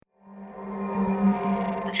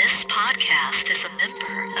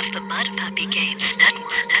of the Mud Puppy Games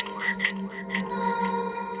Network.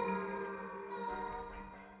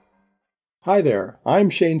 Hi there, I'm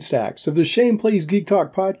Shane Stacks of the Shane Plays Geek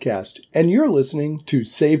Talk podcast, and you're listening to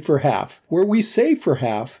Save for Half, where we save for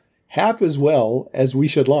half as well as we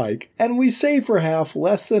should like, and we save for half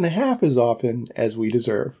less than half as often as we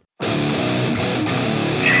deserve.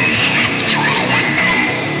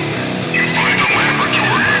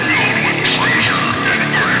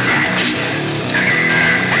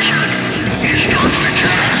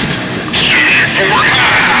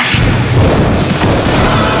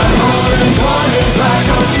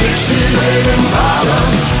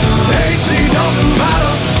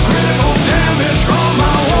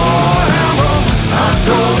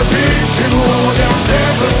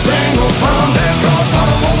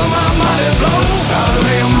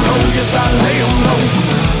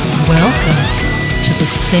 Welcome to the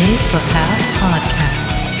Save for Half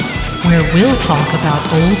podcast, where we'll talk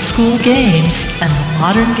about old school games and the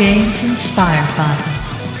modern games inspired by them.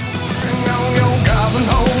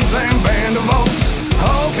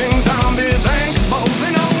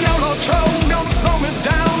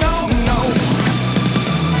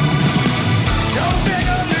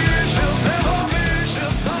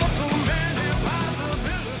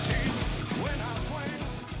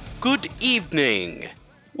 Good evening.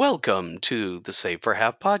 Welcome to the Save for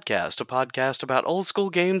Half podcast, a podcast about old school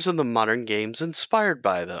games and the modern games inspired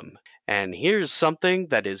by them. And here's something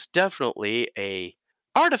that is definitely a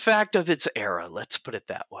artifact of its era, let's put it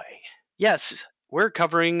that way. Yes, we're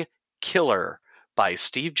covering Killer by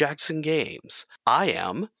Steve Jackson Games. I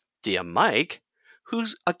am DM Mike,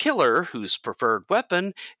 who's a killer whose preferred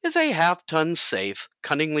weapon is a half-ton safe,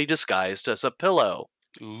 cunningly disguised as a pillow.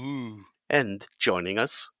 Ooh. And joining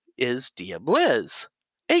us is DM Liz,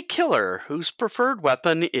 a killer whose preferred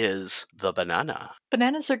weapon is the banana.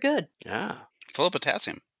 Bananas are good. Yeah. Full of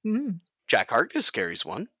potassium. Jack Harkness carries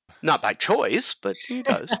one. Not by choice, but he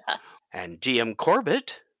does. And DM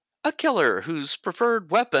Corbett, a killer whose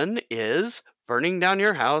preferred weapon is burning down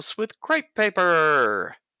your house with crepe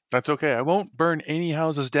paper. That's okay. I won't burn any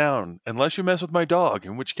houses down unless you mess with my dog,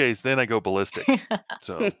 in which case then I go ballistic.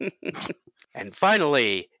 So. And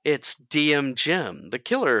finally, it's DM Jim, the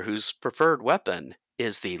killer whose preferred weapon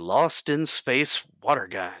is the Lost in Space water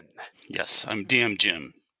gun. Yes, I'm DM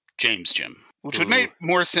Jim. James Jim. Which would make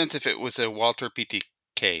more sense if it was a Walter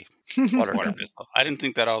PTK water pistol. I didn't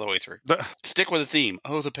think that all the way through. Stick with the theme.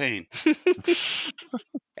 Oh, the pain.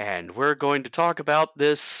 And we're going to talk about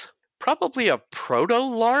this, probably a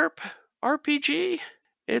proto-LARP RPG.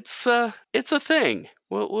 It's a thing.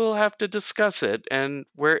 We'll have to discuss it and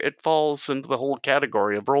where it falls into the whole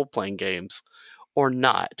category of role-playing games, or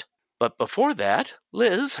not. But before that,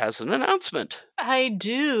 Liz has an announcement. I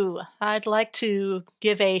do. I'd like to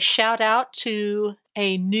give a shout out to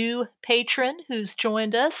a new patron who's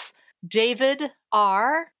joined us, David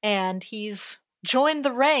R., and he's joined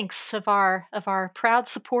the ranks of our proud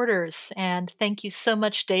supporters. And thank you so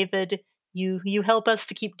much, David. You help us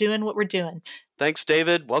to keep doing what we're doing. Thanks,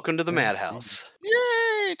 David. Welcome to the Madhouse.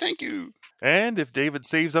 Yay! Thank you. And if David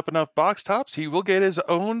saves up enough box tops, he will get his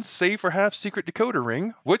own Save for Half secret decoder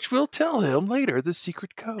ring, which will tell him later the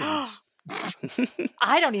secret codes.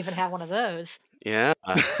 I don't even have one of those. Yeah.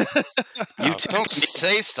 Don't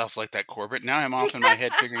say stuff like that, Corbett. Now I'm off in my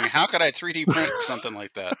head figuring, how could I 3D print something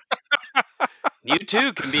like that? You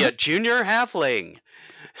too can be a junior halfling.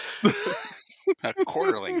 A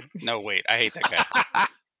quarterling. No, wait. I hate that guy.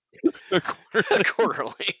 A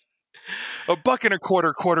quarterling. A buck and a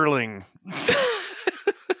quarterling.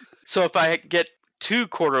 So if I get 2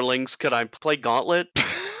 quarterlings, could I play Gauntlet?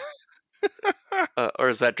 Or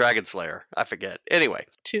is that Dragon Slayer? I forget. Anyway.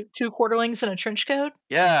 Two quarterlings and a trench coat?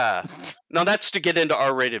 Yeah. No, that's to get into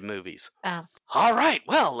R-rated movies. Oh. All right.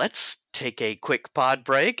 Well, let's take a quick pod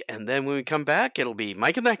break, and then when we come back, it'll be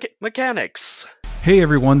Mike and Mechanics. Hey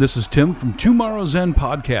everyone, this is Tim from Tomorrow's End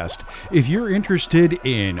Podcast. If you're interested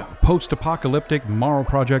in post-apocalyptic moral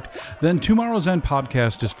project, then Tomorrow's End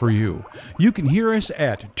Podcast is for you. You can hear us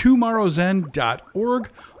at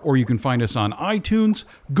tomorrowsend.org, or you can find us on iTunes,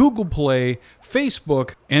 Google Play,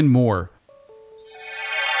 Facebook, and more.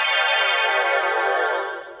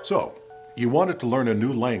 So, you wanted to learn a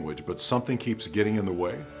new language, but something keeps getting in the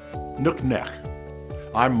way?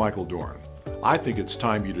 Nuknek. I'm Michael Dorn. I think it's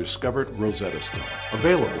time you discovered Rosetta Stone.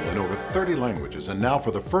 Available in over 30 languages, and now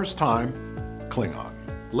for the first time, Klingon.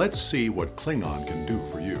 Let's see what Klingon can do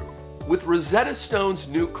for you. With Rosetta Stone's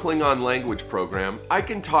new Klingon language program, I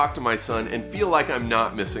can talk to my son and feel like I'm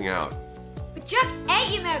not missing out. But Chuck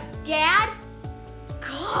ate him up, Dad.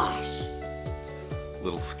 Gosh.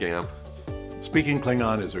 Little scamp. Speaking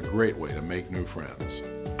Klingon is a great way to make new friends.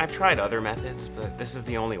 I've tried other methods, but this is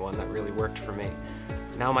the only one that really worked for me.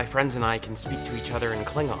 Now my friends and I can speak to each other in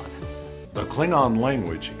Klingon. The Klingon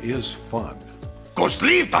language is fun.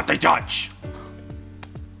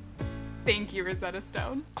 Thank you, Rosetta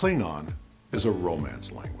Stone. Klingon is a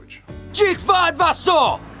romance language.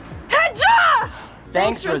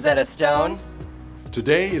 Thanks, Rosetta Stone.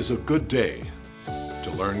 Today is a good day to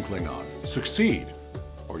learn Klingon. Succeed,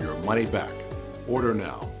 or your money back. Order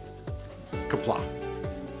now. Kapla.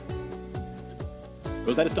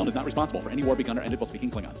 Rosetta Stone is not responsible for any war begun or ended while speaking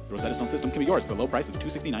Klingon. The Rosetta Stone system can be yours for the low price of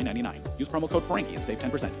 $269.99. Use promo code Frankie and save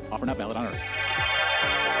 10%. Offer not valid on Earth.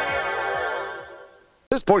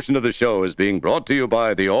 This portion of the show is being brought to you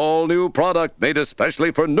by the all-new product made especially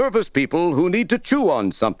for nervous people who need to chew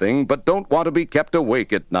on something but don't want to be kept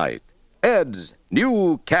awake at night. Ed's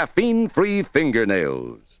new caffeine-free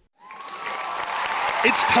fingernails.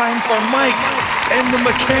 It's time for Mike and the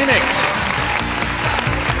Mechanics.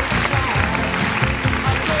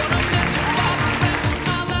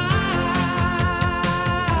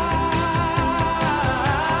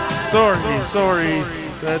 Sorry.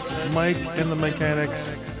 That's Mike and the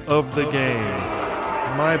Mechanics of the game.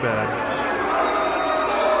 My bad.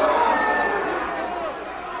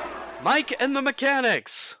 Mike and the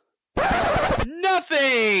Mechanics.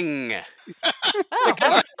 Nothing! Oh, that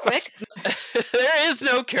was quick. There is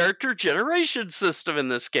no character generation system in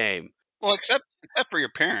this game. Well, except for your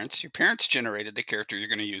parents. Your parents generated the character you're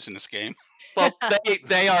going to use in this game. Well,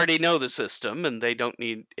 they already know the system, and they don't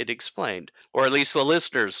need it explained. Or at least the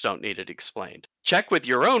listeners don't need it explained. Check with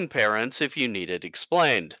your own parents if you need it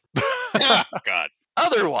explained. God.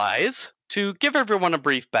 Otherwise, to give everyone a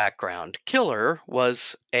brief background, Killer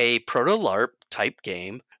was a proto-LARP type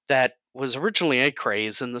game that was originally a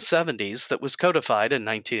craze in the 70s that was codified in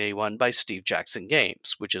 1981 by Steve Jackson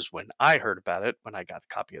Games, which is when I heard about it when I got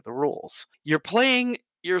a copy of the rules. You're playing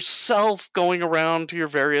yourself going around to your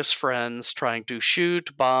various friends trying to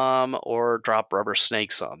shoot, bomb, or drop rubber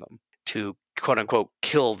snakes on them to quote-unquote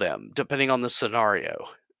kill them, depending on the scenario.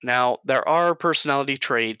 Now, there are personality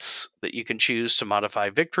traits that you can choose to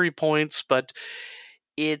modify victory points, but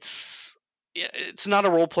it's not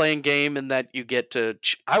a role-playing game in that you get to,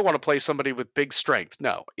 I want to play somebody with big strength.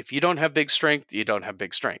 No, if you don't have big strength, you don't have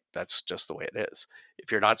big strength. That's just the way it is.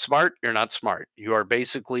 If you're not smart, you're not smart. You are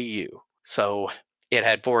basically you. So it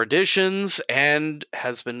had 4 editions and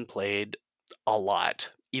has been played a lot,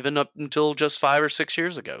 even up until just 5 or 6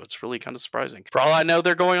 years ago. It's really kind of surprising. For all I know,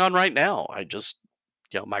 they're going on right now. I just,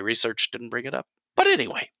 my research didn't bring it up. But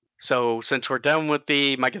anyway, so since we're done with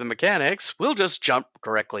the Mike and the Mechanics, we'll just jump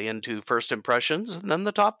directly into first impressions and then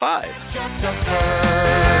the top 5. It's just a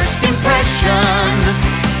first impression.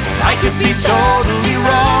 I could be totally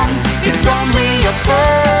wrong. It's only a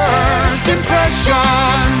first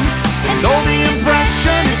impression. And though the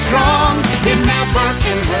impression is strong, it never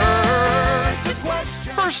can hurt to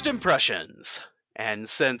question. First impressions. And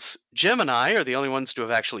since Jim and I are the only ones to have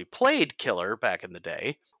actually played Killer back in the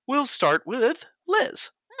day, we'll start with Liz.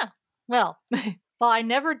 Well, I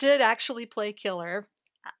never did actually play Killer.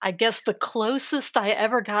 I guess the closest I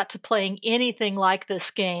ever got to playing anything like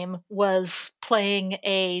this game was playing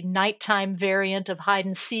a nighttime variant of hide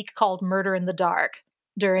and seek called Murder in the Dark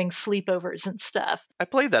during sleepovers and stuff. I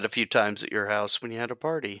played that a few times at your house when you had a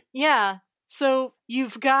party. Yeah. So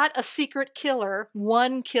you've got a secret killer,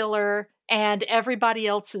 one killer, and everybody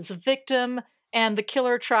else is a victim, and the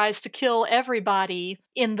killer tries to kill everybody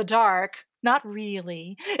in the dark. Not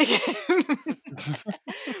really.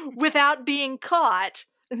 Without being caught.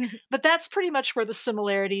 But that's pretty much where the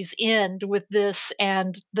similarities end with this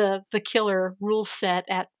and the Killer rule set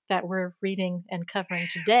that we're reading and covering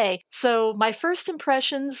today. So my first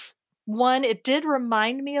impressions, one, it did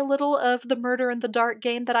remind me a little of the Murder in the Dark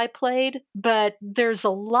game that I played, but there's a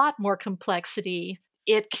lot more complexity.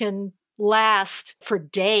 It can last for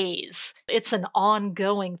days. It's an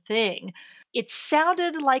ongoing thing. It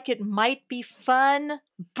sounded like it might be fun,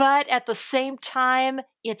 but at the same time,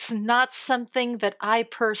 it's not something that I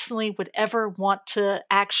personally would ever want to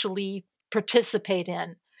actually participate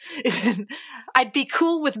in. I'd be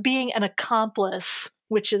cool with being an accomplice,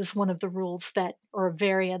 which is one of the rules or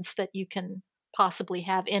variants that you can possibly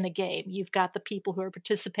have in a game. You've got the people who are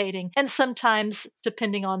participating, and sometimes,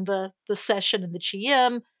 depending on the session and the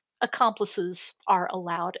GM, accomplices are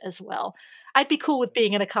allowed as well. I'd be cool with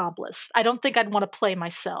being an accomplice. I don't think I'd want to play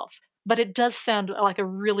myself, but it does sound like a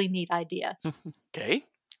really neat idea. Okay.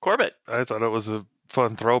 Corbett. I thought it was a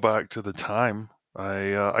fun throwback to the time.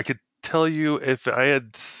 I could tell you if I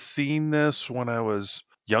had seen this when I was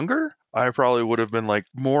younger, I probably would have been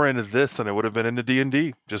more into this than I would have been into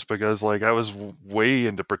D&D, just because I was way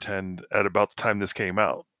into pretend at about the time this came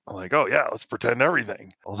out. I'm like, oh yeah, let's pretend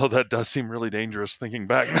everything. Although that does seem really dangerous thinking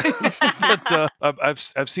back. But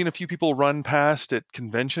I've seen a few people run past at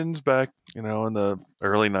conventions back, in the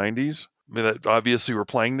early 90s. I mean, that obviously were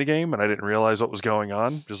playing the game, and I didn't realize what was going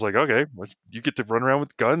on. Just like, okay, you get to run around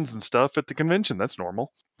with guns and stuff at the convention. That's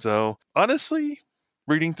normal. So honestly,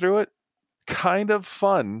 reading through it, kind of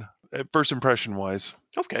fun at first impression wise.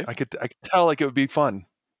 Okay. I could tell like it would be fun.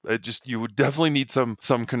 You would definitely need some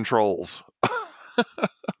controls.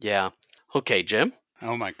 Yeah. Okay, Jim?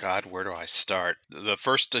 Oh my God, where do I start? The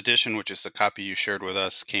first edition, which is the copy you shared with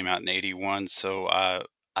us, came out in 81. So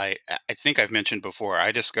I think I've mentioned before,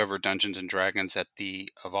 I discovered Dungeons and Dragons at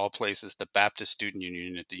of all places, the Baptist Student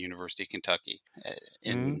Union at the University of Kentucky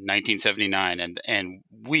in 1979. And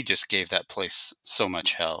we just gave that place so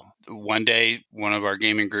much hell. One day, one of our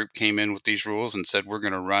gaming group came in with these rules and said, we're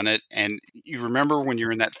going to run it. And you remember when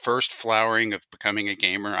you're in that first flowering of becoming a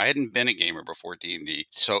gamer? I hadn't been a gamer before D&D.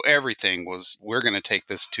 So everything was, we're going to take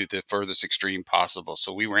this to the furthest extreme possible.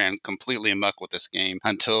 So we ran completely amok with this game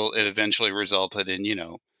until it eventually resulted in,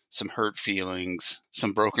 some hurt feelings,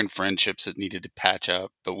 some broken friendships that needed to patch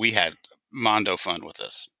up. But we had mondo fun with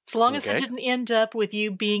this. As long as it didn't end up with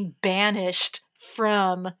you being banished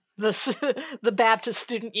from the Baptist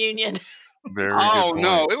Student Union.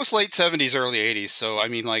 No, it was late 70s, early 80s. So, I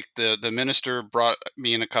mean, like the minister brought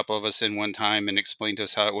me and a couple of us in one time and explained to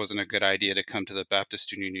us how it wasn't a good idea to come to the Baptist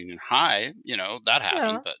Student Union High. That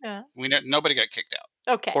happened, but nobody got kicked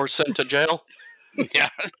out. Okay. Or sent to jail. Yeah,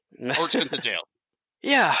 or sent to jail.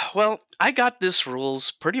 Yeah, well, I got this rules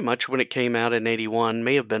pretty much when it came out in 81,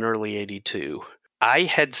 may have been early 82. I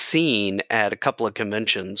had seen at a couple of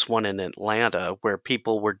conventions, one in Atlanta, where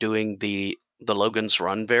people were doing the Logan's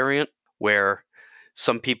Run variant, where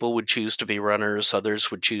some people would choose to be runners, others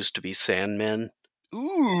would choose to be sandmen.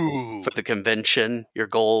 Ooh! For the convention, your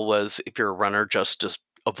goal was, if you're a runner, just to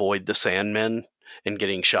avoid the sandmen and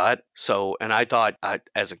getting shot. So, and I thought,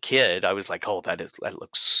 as a kid, I was like, oh, that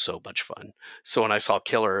looks so much fun. So when I saw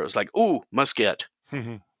Killer, it was like, ooh, must get.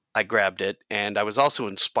 I grabbed it, and I was also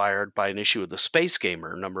inspired by an issue of the Space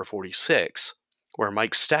Gamer, number 46, where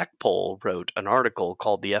Mike Stackpole wrote an article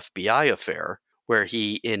called The FBI Affair, where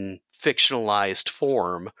he, in fictionalized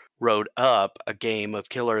form, wrote up a game of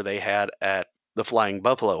Killer they had at the Flying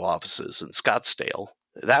Buffalo offices in Scottsdale.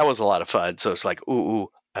 That was a lot of fun. So it's like, ooh,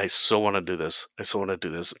 I so want to do this.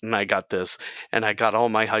 And I got this. And I got all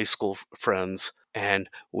my high school friends, and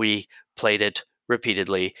we played it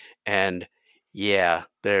repeatedly. And yeah,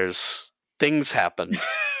 there's things happen.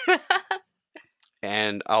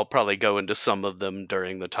 And I'll probably go into some of them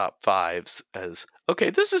during the top fives as,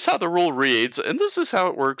 okay, this is how the rule reads, and this is how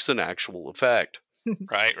it works in actual effect.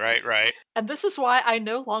 Right. And this is why I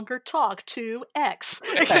no longer talk to X.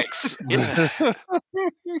 Yeah.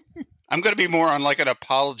 I'm going to be more on like an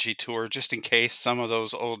apology tour just in case some of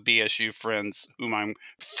those old BSU friends whom I'm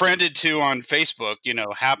friended to on Facebook,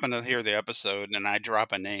 happen to hear the episode and I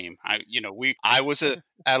drop a name. I was an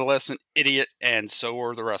adolescent idiot and so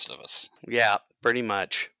were the rest of us. Yeah, pretty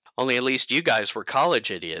much. Only at least you guys were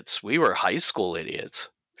college idiots. We were high school idiots.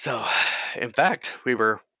 So, in fact, we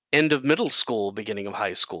were end of middle school, beginning of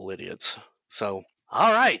high school idiots. So,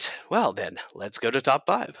 all right. Well, then, let's go to top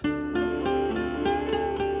 5.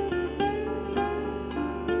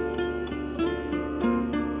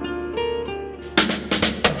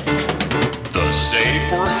 The Save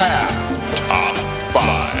for Half Top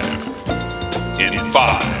 5. In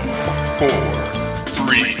 5, 4,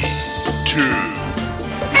 3, 2.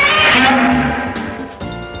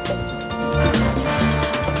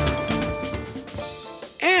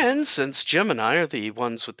 And since Jim and I are the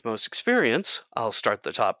ones with the most experience, I'll start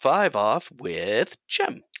the top 5 off with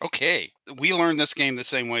Jim. Okay. We learned this game the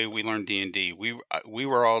same way we learned D&D. We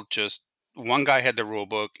were all just, one guy had the rule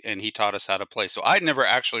book and he taught us how to play. So I'd never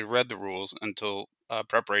actually read the rules until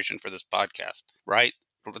preparation for this podcast, right?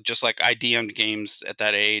 Just like I DM'd games at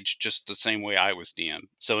that age, just the same way I was DM'd.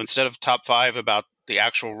 So instead of top 5 about the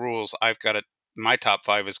actual rules, I've got it. My top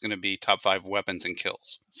 5 is going to be top 5 weapons and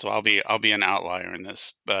kills. So I'll be an outlier in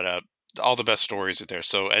this, but all the best stories are there.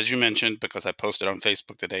 So as you mentioned, because I posted on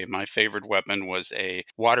Facebook today, my favorite weapon was a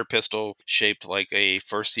water pistol shaped like a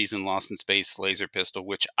first season Lost in Space laser pistol,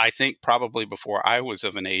 which I think probably before I was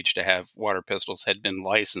of an age to have water pistols had been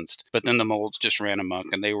licensed. But then the molds just ran amok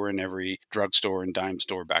and they were in every drugstore and dime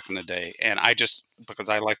store back in the day. And because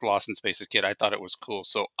I liked Lost in Space as a kid, I thought it was cool.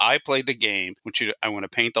 So I played the game. I want to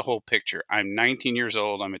paint the whole picture. I'm 19 years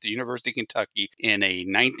old. I'm at the University of Kentucky in a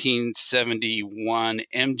 1971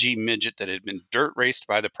 MG midget that had been dirt raced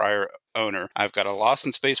by the prior owner. I've got a Lost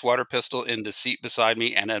in Space water pistol in the seat beside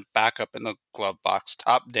me and a backup in the glove box,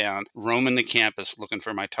 top down, roaming the campus looking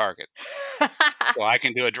for my target. So I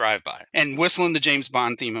can do a drive-by. And whistling the James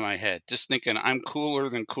Bond theme in my head, just thinking I'm cooler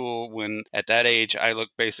than cool when at that age I look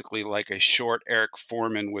basically like a short Eric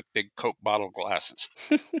Foreman with big Coke bottle glasses.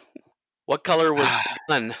 What color was the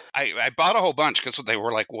gun? I bought a whole bunch because they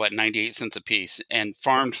were like, 98 cents a piece, and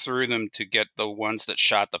farmed through them to get the ones that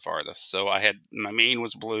shot the farthest. So I had, my main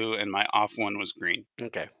was blue and my off one was green.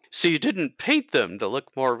 Okay. So you didn't paint them to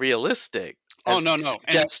look more realistic. Oh, as no.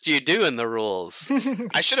 Suggest you do in the rules.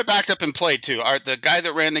 I should have backed up and played too. The guy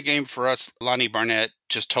that ran the game for us, Lonnie Barnett,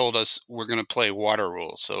 just told us we're going to play water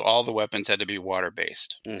rules. So all the weapons had to be water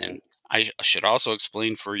based. Mm-hmm. And I should also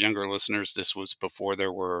explain for younger listeners, this was before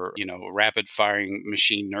there were, rapid firing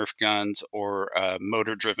machine Nerf guns or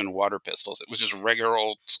motor driven water pistols. It was just regular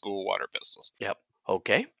old school water pistols. Yep.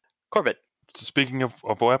 Okay. Corbett. Speaking of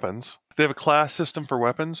weapons, they have a class system for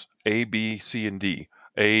weapons: A, B, C, and D.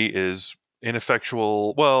 A is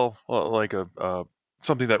ineffectual, like a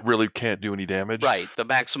something that really can't do any damage. Right, the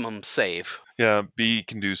maximum save. Yeah, B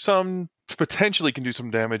potentially can do some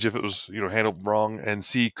damage if it was handled wrong, and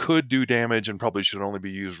C could do damage and probably should only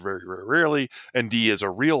be used very, very rarely, and D is a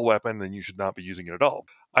real weapon, then you should not be using it at all.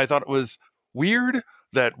 I thought it was weird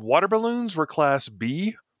that water balloons were class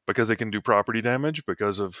B because they can do property damage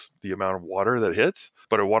because of the amount of water that hits,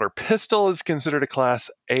 but a water pistol is considered a class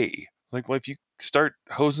A. Like, well, if you start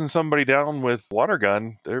hosing somebody down with water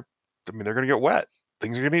gun, they're going to get wet.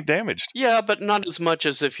 Things are going to get damaged. Yeah, but not as much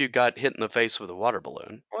as if you got hit in the face with a water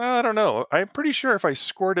balloon. Well, I don't know. I'm pretty sure if I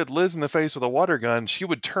squirted Liz in the face with a water gun, she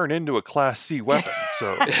would turn into a Class C weapon.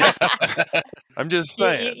 So I'm just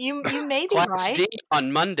saying. You may be Class right. D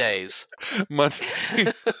on Mondays.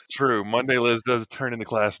 True. Monday Liz does turn into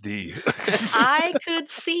Class D. I could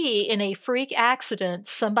see in a freak accident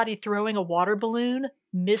somebody throwing a water balloon,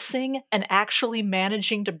 missing, and actually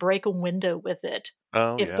managing to break a window with it.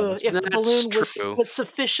 Oh, if yeah. the balloon true. was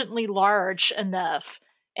sufficiently large enough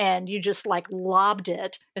and you just lobbed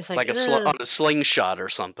it. It's Like ugh. a slingshot or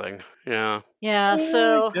something. Yeah. Yeah,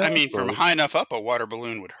 so I mean, from high enough up, a water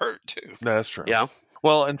balloon would hurt too. That's true. Yeah.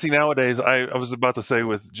 Well, and see, nowadays, I was about to say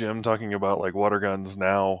with Jim talking about water guns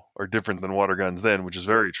now are different than water guns then, which is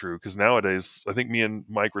very true. Because nowadays, I think me and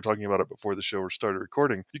Mike were talking about it before the show started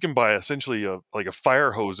recording. You can buy essentially a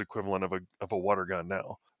fire hose equivalent of a water gun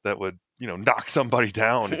now that would knock somebody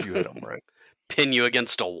down if you hit them right. Pin you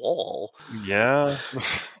against a wall. Yeah,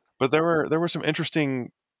 but there were some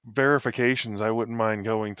interesting verifications I wouldn't mind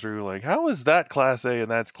going through. Like, how is that Class A and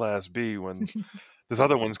that's Class B when this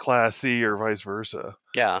other one's Class C or vice versa?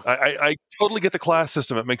 Yeah. I totally get the class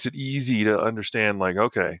system. It makes it easy to understand,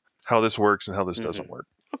 okay, how this works and how this doesn't work.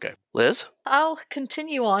 Okay. Liz? I'll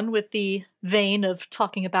continue on with the vein of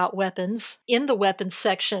talking about weapons. In the weapons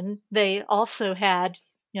section, they also had,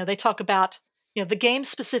 they talk about, the game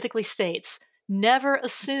specifically states, never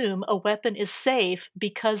assume a weapon is safe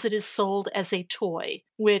because it is sold as a toy,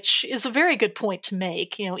 which is a very good point to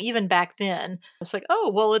make. Even back then, it's like, oh,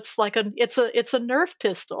 well, it's a Nerf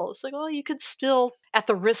pistol. It's like, well, you could still, at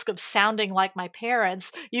the risk of sounding like my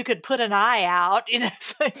parents, you could put an eye out.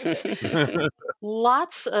 It's like,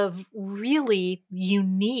 lots of really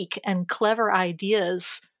unique and clever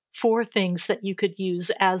ideas for things that you could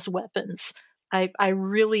use as weapons. I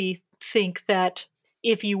really think that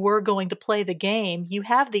if you were going to play the game, you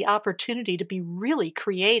have the opportunity to be really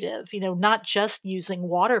creative, not just using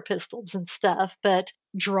water pistols and stuff, but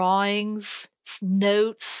drawings,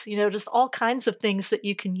 notes, just all kinds of things that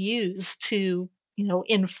you can use to,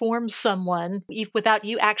 inform someone without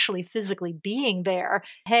you actually physically being there.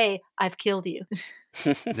 Hey, I've killed you.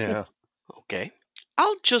 Yeah. Okay.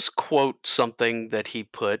 I'll just quote something that he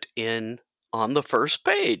put in on the first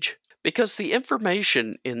page. Because the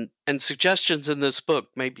information and suggestions in this book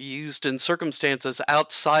may be used in circumstances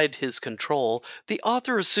outside his control, the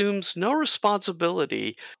author assumes no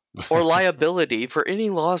responsibility or liability for any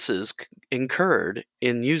losses incurred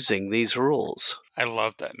in using these rules. I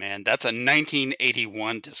love that, man. That's a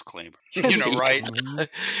 1981 disclaimer. Right?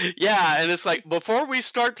 Yeah, and it's like, before we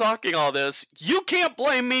start talking all this, you can't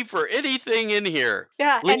blame me for anything in here.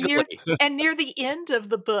 Yeah, legally. and near the end of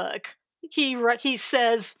the book, he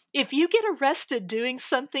says, if you get arrested doing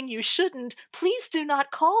something you shouldn't, please do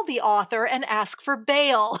not call the author and ask for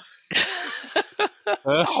bail.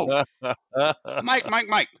 Oh.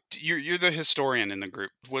 Mike, you're the historian in the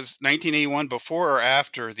group. Was 1981 before or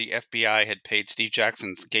after the FBI had paid Steve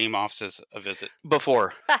Jackson's game offices a visit?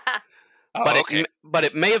 Before. But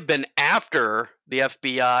it may have been after the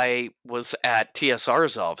FBI was at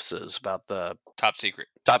TSR's offices about the Top secret.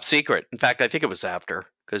 Top secret. In fact, I think it was after.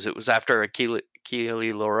 because it was after Achille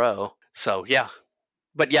Lauro. So, yeah.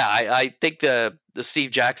 But yeah, I think the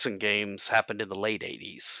Steve Jackson games happened in the late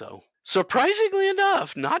 80s. So, surprisingly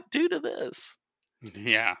enough, not due to this.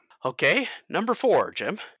 Yeah. Okay, number 4,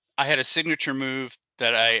 Jim. I had a signature move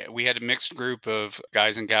that we had a mixed group of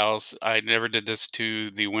guys and gals. I never did this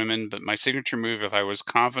to the women, but my signature move, if I was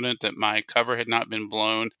confident that my cover had not been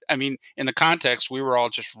blown, I mean, in the context, we were all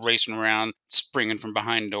just racing around, springing from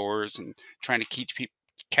behind doors and trying to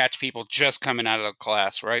catch people just coming out of the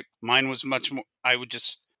class, right? Mine was much more, I would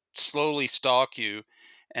just slowly stalk you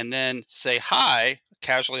and then say hi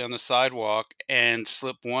casually on the sidewalk and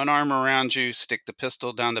slip one arm around you, stick the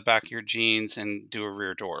pistol down the back of your jeans, and do a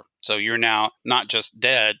rear door. So you're now not just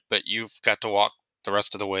dead, but you've got to walk the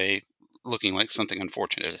rest of the way looking like something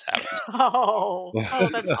unfortunate has happened. Oh,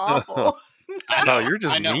 that's awful. No, you're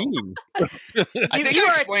just mean. I think I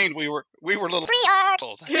explained we were little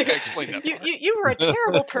assholes. I think I explained that. You were a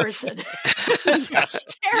terrible person. Yes.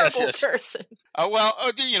 Terrible person. Well,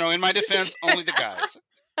 in my defense, only the guys.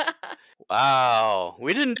 Wow,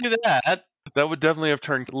 we didn't do that. That would definitely have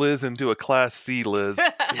turned Liz into a Class C Liz.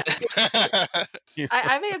 I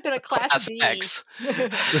may have been a Class D. X.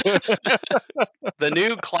 The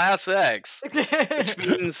new Class X, which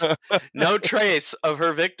means no trace of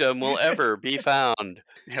her victim will ever be found.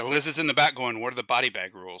 Yeah, Liz is in the back going, what are the body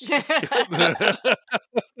bag rules?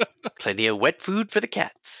 Plenty of wet food for the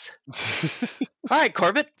cats. All right,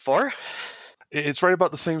 Corbett, 4. It's right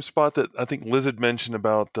about the same spot that I think Liz had mentioned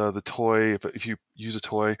about the toy. If you use a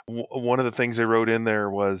toy, one of the things they wrote in there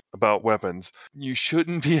was about weapons. You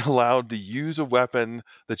shouldn't be allowed to use a weapon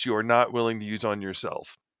that you are not willing to use on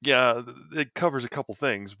yourself. Yeah, it covers a couple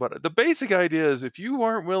things, but the basic idea is if you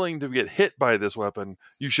aren't willing to get hit by this weapon,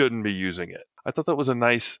 you shouldn't be using it. I thought that was a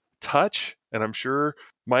nice touch, and I'm sure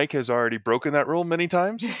Mike has already broken that rule many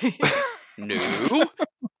times. No.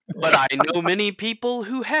 But I know many people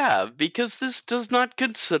who have, because this does not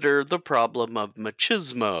consider the problem of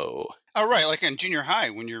machismo. Oh, right, like in junior high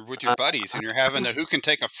when you're with your buddies and you're having the who can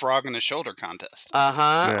take a frog in the shoulder contest.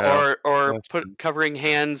 Yeah, or covering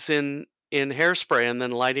hands in hairspray and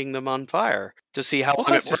then lighting them on fire to see how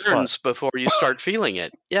long it burns before you start feeling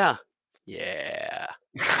it. Yeah. Yeah.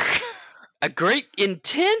 A great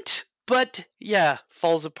intent, but yeah,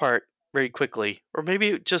 falls apart very quickly. Or maybe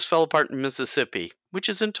it just fell apart in Mississippi, which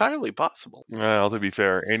is entirely possible. Well, to be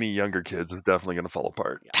fair, any younger kids is definitely going to fall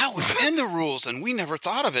apart. That was in the rules, and we never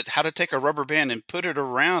thought of it, how to take a rubber band and put it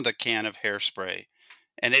around a can of hairspray.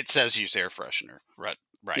 And it says use air freshener. Right.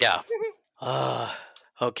 Yeah.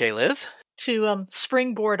 Okay, Liz? To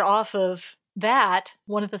springboard off of that,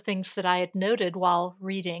 one of the things that I had noted while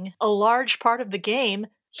reading, a large part of the game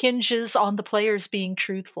hinges on the players being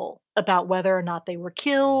truthful about whether or not they were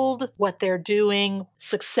killed, what they're doing,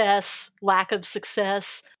 success, lack of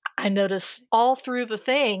success. I notice all through the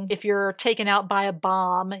thing, if you're taken out by a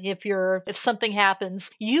bomb, if something happens,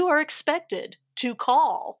 you are expected to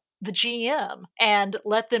call the GM and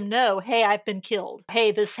let them know, hey, I've been killed.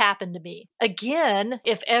 Hey, this happened to me. Again,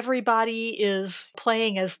 if everybody is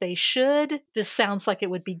playing as they should, this sounds like it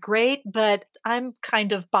would be great, but I'm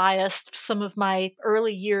kind of biased. Some of my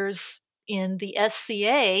early years in the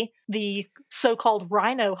SCA, the so-called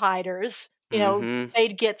rhino hiders,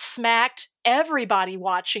 they'd get smacked. Everybody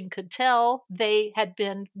watching could tell they had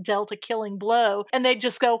been dealt a killing blow, and they'd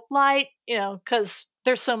just go, light, because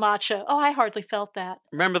they're so macho. Oh, I hardly felt that.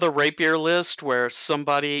 Remember the rapier list where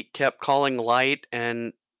somebody kept calling light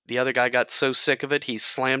and the other guy got so sick of it, he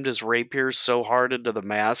slammed his rapier so hard into the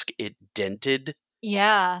mask, it dented?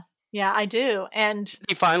 Yeah, I do. And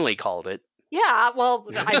he finally called it. Yeah, well,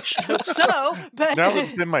 I hope so. But now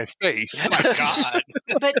it's in my face. Oh my God.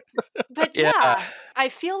 But yeah, I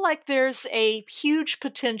feel like there's a huge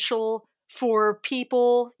potential for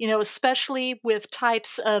people, especially with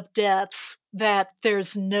types of deaths that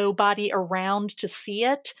there's nobody around to see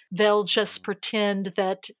it. They'll just pretend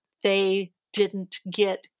that they didn't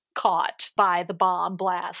get caught by the bomb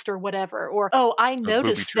blast or whatever. Or, oh, I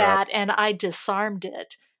noticed that and I disarmed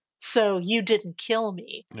it, so you didn't kill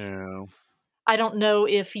me. Yeah. I don't know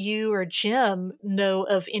if you or Jim know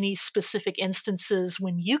of any specific instances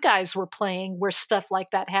when you guys were playing where stuff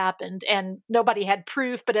like that happened and nobody had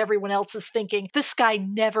proof, but everyone else is thinking, this guy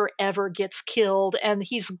never ever gets killed and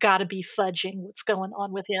he's got to be fudging what's going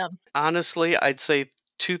on with him. Honestly, I'd say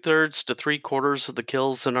 2/3 to 3/4 of the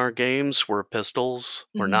kills in our games were pistols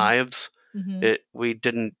or knives. Mm-hmm. We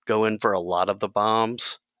didn't go in for a lot of the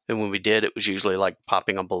bombs. And when we did, it was usually like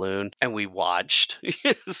popping a balloon, and we watched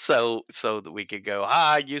so that we could go,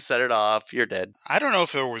 you set it off, you're dead. I don't know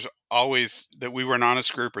if there was always that we were an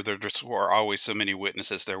honest group or there just were always so many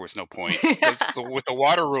witnesses there was no point. With the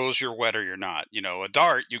water rules, you're wet or you're not. A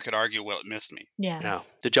dart, you could argue, well, it missed me. Yeah.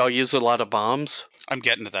 Did y'all use a lot of bombs? I'm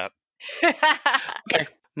getting to that. Okay,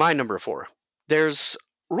 my number 4. There's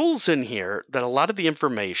rules in here that a lot of the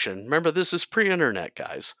information, remember this is pre-internet,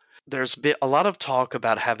 guys. There's been a lot of talk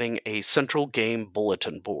about having a central game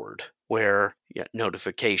bulletin board where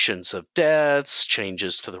notifications of deaths,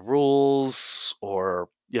 changes to the rules, or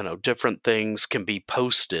different things can be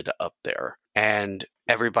posted up there. And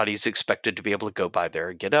everybody's expected to be able to go by there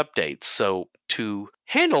and get updates. So to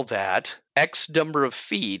handle that, X number of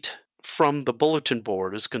feet from the bulletin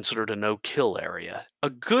board is considered a no-kill area. A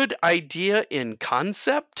good idea in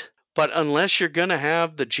concept, but unless you're going to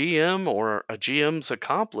have the GM or a GM's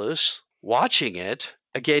accomplice watching it,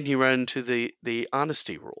 again, you run into the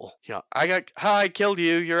honesty rule. I killed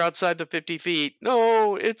you. You're outside the 50 feet.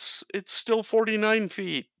 No, it's still 49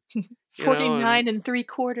 feet. 49 and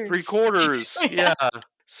 3/4. 3/4, yeah.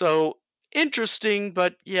 So interesting,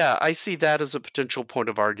 but yeah, I see that as a potential point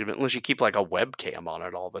of argument. Unless you keep like a webcam on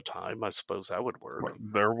it all the time, I suppose that would work.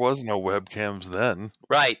 There was no webcams then.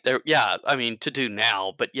 Right. There, yeah, I mean, to do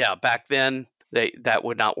now, but yeah, back then that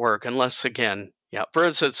would not work unless, again, for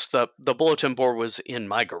instance, the bulletin board was in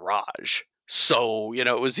my garage. So,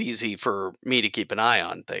 it was easy for me to keep an eye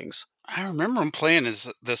on things. I remember them playing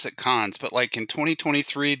this at cons, but like in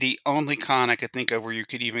 2023, the only con I could think of where you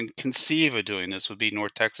could even conceive of doing this would be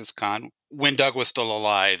North Texas Con, when Doug was still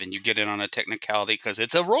alive, and you get in on a technicality because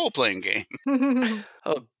it's a role-playing game.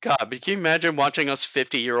 Oh, God, but can you imagine watching us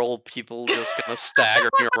 50-year-old people just kind of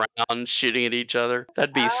staggering around, shooting at each other?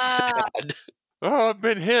 That'd be sad. Oh, I've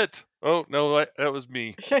been hit. Oh, no, that was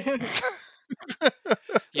me.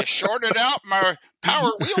 You shorted out my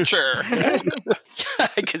power wheelchair.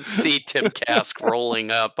 I can see Tim Kask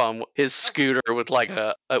rolling up on his scooter with like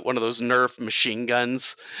one of those Nerf machine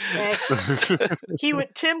guns.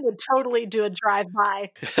 Tim would totally do a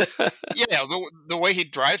drive-by. Yeah, the way he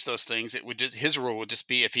drives those things, his rule would just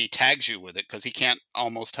be if he tags you with it, because he can't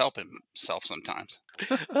almost help himself sometimes.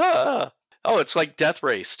 Oh, it's like Death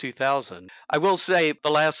Race 2000. I will say the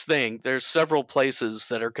last thing, there's several places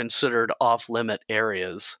that are considered off-limit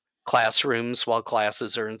areas. Classrooms while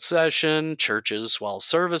classes are in session, churches while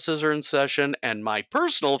services are in session, and my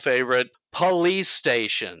personal favorite, police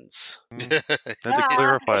stations. Had to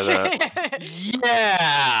clarify that.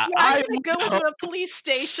 Yeah! I'm going to go into a police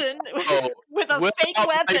station with a fake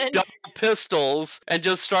weapon. Double pistols and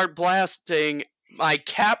just start blasting my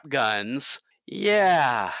cap guns.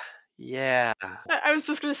 Yeah. Yeah. I was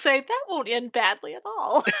just going to say, that won't end badly at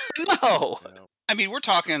all. No. I mean, we're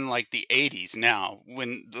talking like the 80s now,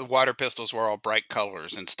 when the water pistols were all bright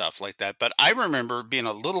colors and stuff like that. But I remember being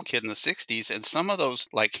a little kid in the 60s, and some of those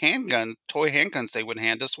like toy handguns they would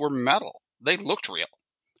hand us were metal. They looked real.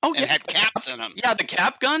 Oh, and had caps in them. Yeah, the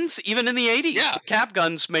cap guns, even in the 80s. Yeah. The cap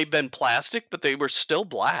guns may have been plastic, but they were still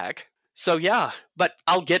black. So yeah, but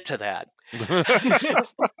I'll get to that.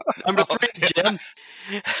 Number 3, Jim.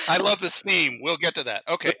 I love this theme. We'll get to that.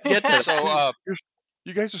 Okay. Get to so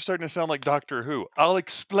you guys are starting to sound like Doctor Who. I'll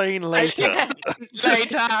explain later.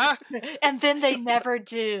 Later. And then they never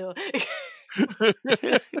do.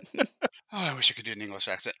 I wish I could do an English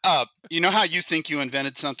accent. You know how you think you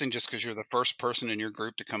invented something just because you're the first person in your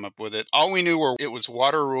group to come up with it? All we knew it was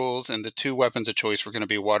water rules, and the 2 weapons of choice were going to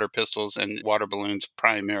be water pistols and water balloons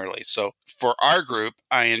primarily. So for our group,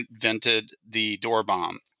 I invented the door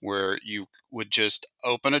bomb, where you would just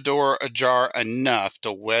open a door ajar enough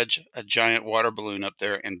to wedge a giant water balloon up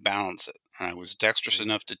there and balance it. And I was dexterous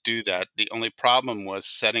enough to do that. The only problem was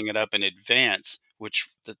setting it up in advance, which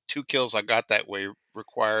the 2 kills I got that way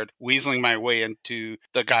required weaseling my way into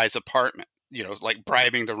the guy's apartment, like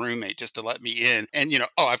bribing the roommate just to let me in. And,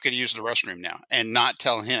 I've got to use the restroom now, and not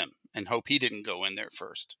tell him and hope he didn't go in there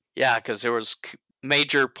first. Yeah, because there was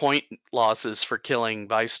major point losses for killing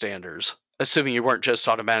bystanders, assuming you weren't just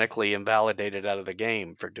automatically invalidated out of the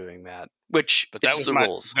game for doing that, but that was the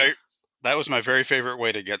rules. That was my very favorite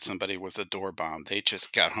way to get somebody, was a door bomb. They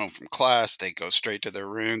just got home from class. They go straight to their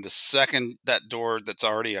room. The second that door that's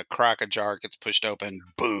already a crack ajar gets pushed open,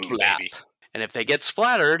 boom, Flap. baby. And if they get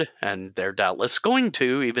splattered, and they're doubtless going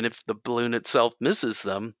to, even if the balloon itself misses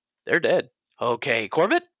them, they're dead. Okay,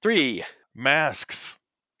 Corbett, 3. Masks.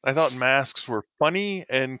 I thought masks were funny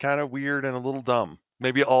and kind of weird and a little dumb.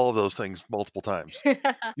 Maybe all of those things multiple times.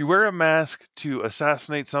 You wear a mask to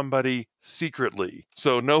assassinate somebody secretly,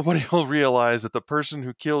 so nobody will realize that the person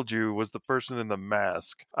who killed you was the person in the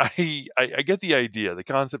mask. I get the idea. The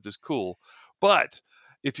concept is cool. But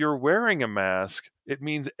if you're wearing a mask, it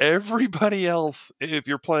means everybody else, if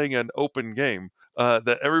you're playing an open game,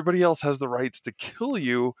 that everybody else has the rights to kill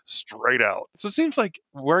you straight out. So it seems like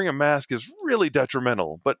wearing a mask is really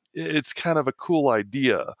detrimental, but it's kind of a cool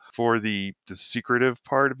idea for the secretive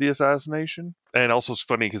part of the assassination. And also it's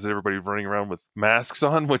funny because everybody's running around with masks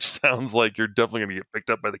on, which sounds like you're definitely going to get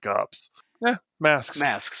picked up by the cops. Masks.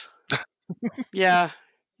 Masks. Yeah.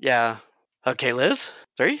 Okay, Liz,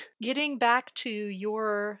 3? Getting back to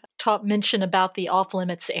your top mention about the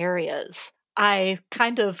off-limits areas, I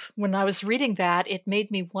kind of, when I was reading that, it made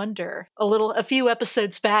me wonder. A few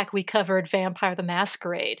episodes back, we covered Vampire the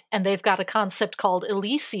Masquerade, and they've got a concept called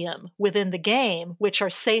Elysium within the game, which are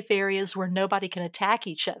safe areas where nobody can attack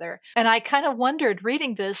each other. And I kind of wondered,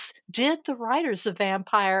 reading this, did the writers of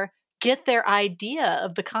Vampire get their idea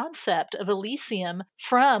of the concept of Elysium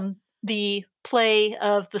from the play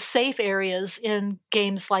of the safe areas in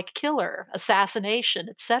games like Killer, Assassination,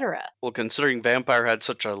 etc.? Well, considering Vampire had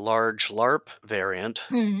such a large LARP variant,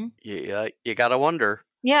 you gotta wonder.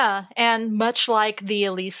 Yeah, and much like the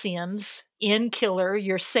Elysiums in Killer,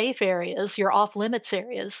 your safe areas, your off-limits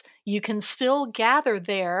areas, you can still gather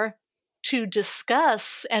there to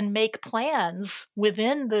discuss and make plans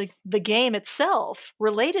within the game itself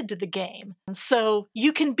related to the game. So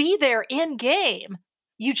you can be there in game.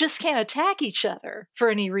 You just can't attack each other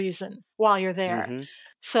for any reason while you're there. Mm-hmm.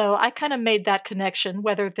 So I kind of made that connection.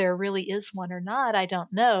 Whether there really is one or not, I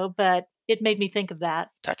don't know, but it made me think of that.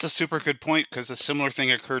 That's a super good point, because a similar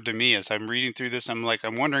thing occurred to me as I'm reading through this. I'm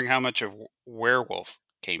wondering how much of Werewolf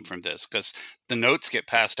came from this, because the notes get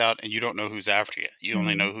passed out and you don't know who's after you. You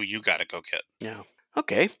only know who you got to go get. Yeah.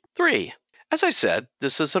 Okay, 3. As I said,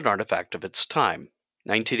 this is an artifact of its time.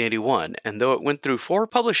 1981, and though it went through 4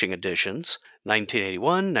 publishing editions,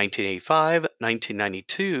 1981, 1985,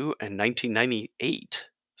 1992, and 1998,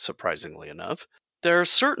 surprisingly enough, there are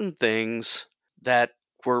certain things that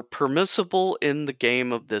were permissible in the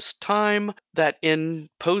game of this time that in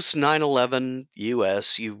post 9/11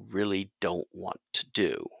 US you really don't want to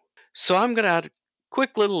do. So I'm going to add a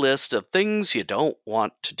quick little list of things you don't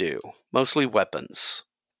want to do, mostly weapons.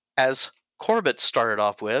 As Corbett started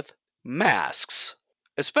off with, masks.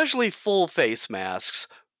 Especially full-face masks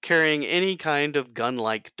carrying any kind of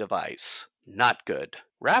gun-like device. Not good.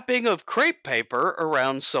 Wrapping of crepe paper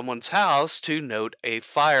around someone's house to note a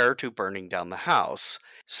fire to burning down the house,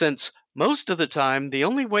 since most of the time the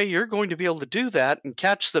only way you're going to be able to do that and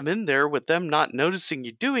catch them in there with them not noticing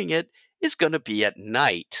you doing it is going to be at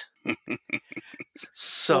night.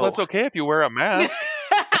 So well, that's okay if you wear a mask.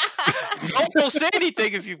 Don't say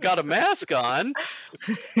anything if you've got a mask on.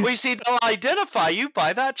 We see they'll identify you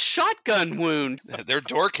by that shotgun wound. Their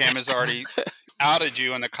door cam has already outed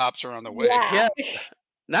you and the cops are on the way. Yeah.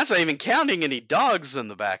 That's not even counting any dogs in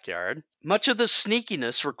the backyard. Much of the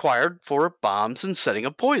sneakiness required for bombs and setting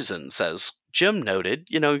of poisons, as Jim noted,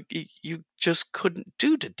 you just couldn't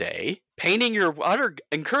do today.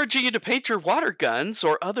 Encouraging you to paint your water guns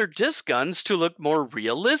or other disc guns to look more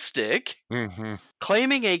realistic. Mm-hmm.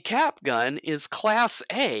 Claiming a cap gun is Class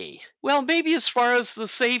A. Well, maybe as far as the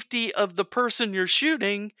safety of the person you're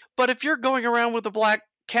shooting, but if you're going around with a black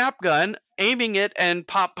cap gun, aiming it and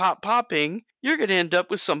popping, you're going to end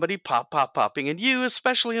up with somebody popping at you,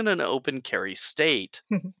 especially in an open carry state.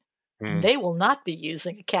 They will not be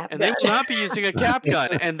using a cap gun. And they will not be using a cap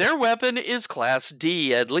gun. And their weapon is Class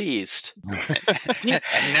D, at least.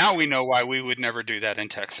 And now we know why we would never do that in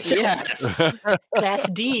Texas. Yes. Class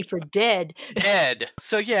D for dead. Dead.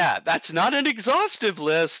 So yeah, that's not an exhaustive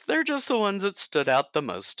list. They're just the ones that stood out the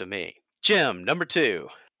most to me. Jim, number 2.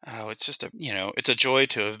 Oh, it's just it's a joy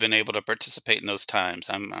to have been able to participate in those times.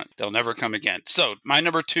 They'll never come again. So my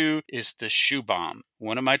number 2 is the shoe bomb.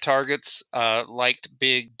 One of my targets liked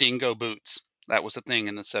big dingo boots. That was a thing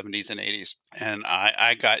in the 70s and 80s. And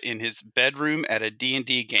I got in his bedroom at a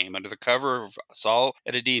D&D game. Under the cover of us all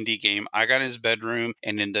at a D&D game, I got in his bedroom,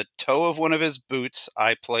 and in the toe of one of his boots,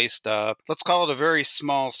 I placed, let's call it a very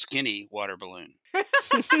small, skinny water balloon.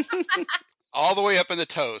 All the way up in the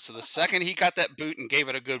toe. So the second he got that boot and gave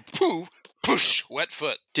it a good push, wet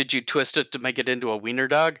foot. Did you twist it to make it into a wiener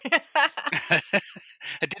dog? I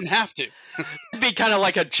didn't have to. It'd be kind of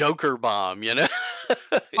like a Joker bomb,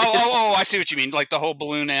 Oh, I see what you mean. Like the whole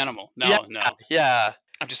balloon animal. No. Yeah.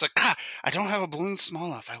 I'm just like, I don't have a balloon small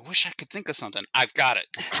enough. I wish I could think of something. I've got it.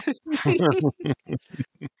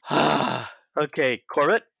 Okay,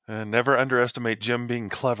 Corbett? Never underestimate Jim being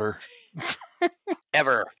clever.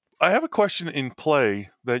 ever. I have a question in play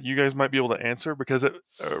that you guys might be able to answer because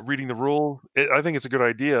reading the rule, I think it's a good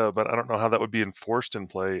idea, but I don't know how that would be enforced in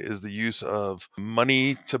play, is the use of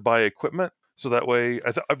money to buy equipment. So that way,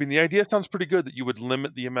 I mean, the idea sounds pretty good that you would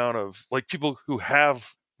limit the amount of, like, people who have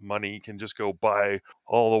money can just go buy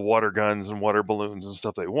all the water guns and water balloons and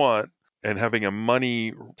stuff they want, and having a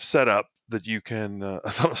money setup that you can, I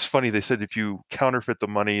thought it was funny, they said if you counterfeit the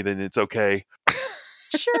money, then it's okay.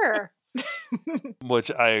 Sure.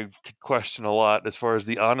 Which I could question a lot as far as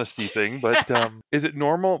the honesty thing, but is it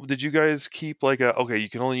normal? Did you guys keep like okay, you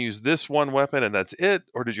can only use this one weapon and that's it?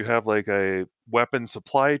 Or did you have like a weapon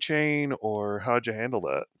supply chain, or how'd you handle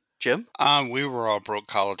that? Jim? We were all broke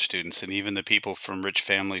college students, and even the people from rich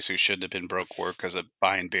families who shouldn't have been broke were because of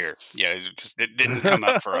buying beer. Yeah, it didn't come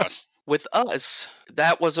up for us. With us,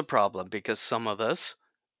 that was a problem because some of us,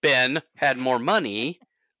 Ben, had more money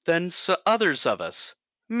than others of us.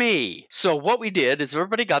 Me. So what we did is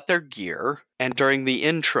everybody got their gear, and during the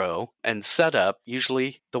intro and setup,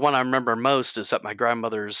 usually the one I remember most is at my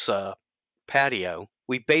grandmother's patio.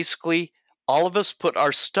 We basically, all of us put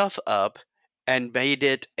our stuff up and made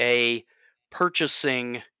it a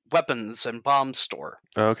purchasing weapons and bomb store.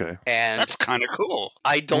 Okay. And that's kind of cool.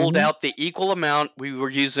 I doled out the equal amount. We were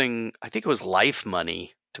using, I think it was Life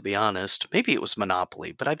money, to be honest. Maybe it was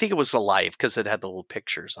Monopoly, but I think it was the Life because it had the little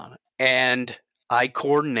pictures on it. And I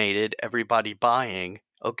coordinated everybody buying.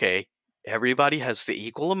 Okay, everybody has the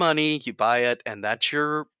equal money. You buy it, and that's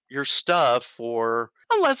your stuff for,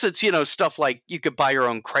 unless it's, stuff like you could buy your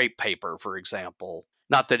own crepe paper, for example.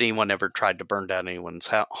 Not that anyone ever tried to burn down anyone's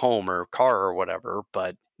home or car or whatever,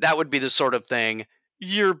 but that would be the sort of thing.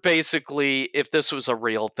 You're basically, if this was a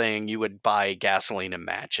real thing, you would buy gasoline and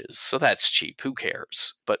matches. So that's cheap. Who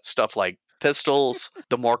cares? But stuff like pistols,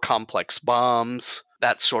 the more complex bombs,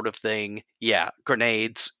 that sort of thing. Yeah,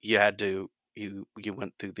 grenades, you had to, you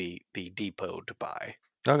went through the depot to buy.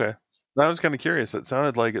 Okay. I was kind of curious. It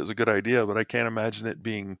sounded like it was a good idea, but I can't imagine it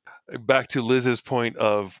being, back to Liz's point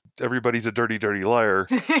of everybody's a dirty, dirty liar.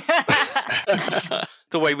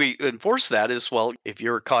 The way we enforce that is, well, if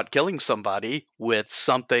you're caught killing somebody with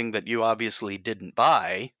something that you obviously didn't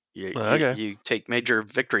buy, you take major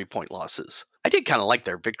victory point losses. I did kind of like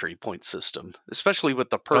their victory point system, especially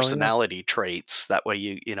with the personality traits. That way,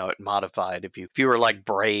 it modified. If you were like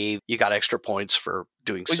brave, you got extra points for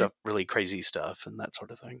doing stuff, really crazy stuff, and that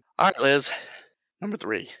sort of thing. All right, Liz, number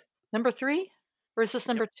 3. Number 3, or is this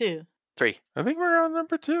number 2? 3. I think we're on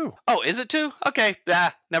number 2. Oh, is it 2? Okay,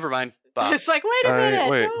 never mind. Bob. It's like, wait a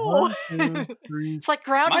minute, wait. no. 1, 2, 3. It's like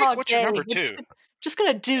Groundhog Mike, what's Day. your number 2? Just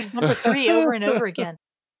gonna do number 3 over and over again.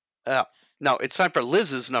 No, it's time for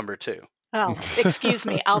Liz's number 2. Oh, excuse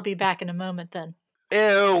me. I'll be back in a moment then.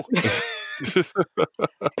 Ew.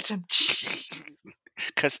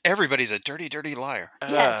 Because everybody's a dirty, dirty liar.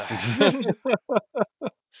 Yes.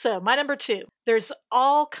 So, my number 2. There's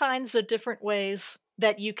all kinds of different ways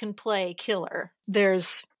that you can play killer.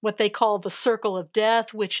 There's what they call the Circle of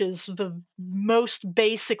Death, which is the most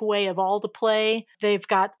basic way of all to play. They've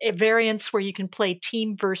got variants where you can play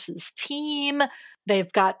team versus team.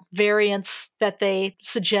 They've got variants that they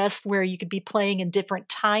suggest where you could be playing in different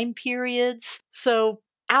time periods. So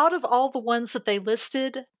out of all the ones that they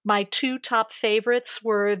listed, my 2 top favorites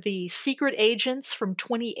were the Secret Agents from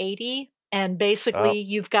 2080. And basically,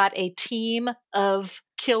 you've got a team of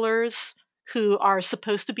killers who are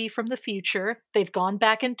supposed to be from the future. They've gone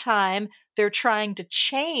back in time. They're trying to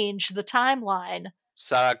change the timeline.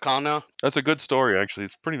 Sarah Connor. That's a good story, actually.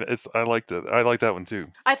 I liked it. I like that one too.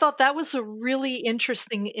 I thought that was a really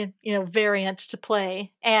interesting, variant to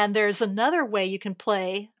play. And there's another way you can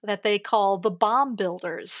play that they call the Bomb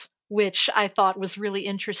Builders, which I thought was really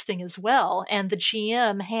interesting as well. And the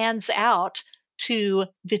GM hands out to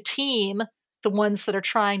the team, the ones that are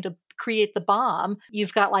trying to create the bomb.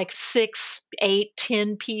 You've got like 6, 8,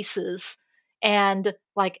 10 pieces. And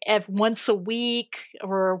like once a week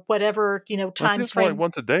or whatever, time frame.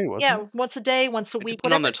 Once a day, wasn't it? Once a day, once a week.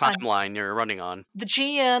 Depending on the timeline you're running on. The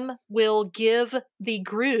GM will give the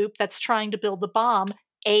group that's trying to build the bomb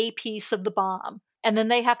a piece of the bomb. And then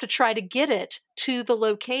they have to try to get it to the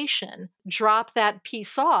location, drop that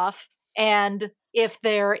piece off, and if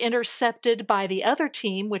they're intercepted by the other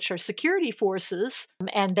team, which are security forces,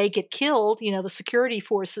 and they get killed, the security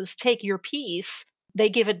forces take your piece. They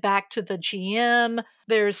give it back to the GM.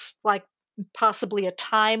 There's like possibly a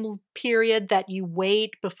time period that you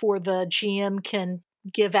wait before the GM can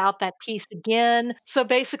give out that piece again. So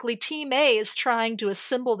basically, Team A is trying to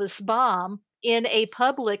assemble this bomb in a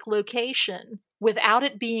public location without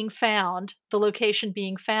it being found, the location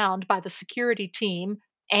being found by the security team.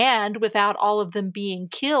 and without all of them being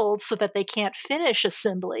killed so that they can't finish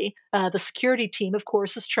assembly. The security team, of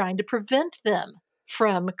course, is trying to prevent them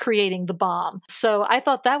from creating the bomb. So I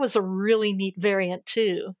thought that was a really neat variant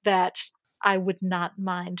too, that I would not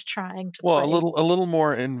mind trying to play. a little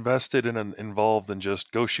more invested and involved than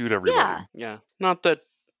just go shoot everybody. Yeah. Not that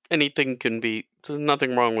anything there's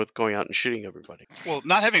nothing wrong with going out and shooting everybody. Well,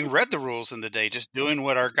 not having read the rules in the day, just doing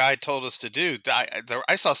what our guy told us to do.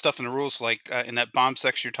 I saw stuff in the rules like in that bomb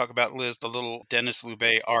section you talk about, Liz, the little Dennis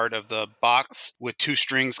Lubbe art of the box with 2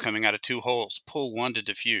 strings coming out of 2 holes. Pull one to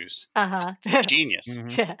defuse. Genius.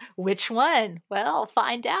 Yeah. Which one? Well,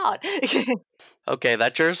 find out. Okay,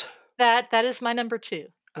 that's yours? That is my number 2.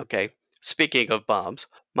 Okay. Speaking of bombs,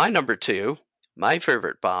 my number 2, my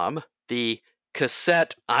favorite bomb, the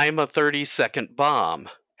cassette I'm a 30-second bomb.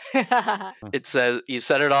 It says, you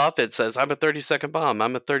set it off, it says, I'm a 30-second bomb,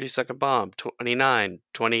 I'm a 30-second bomb, 29,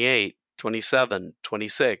 28, 27,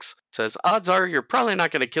 26. It says, odds are you're probably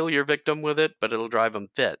not going to kill your victim with it, but it'll drive them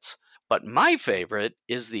fits. But my favorite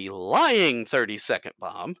is the lying 30-second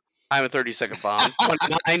bomb. I'm a 30-second bomb,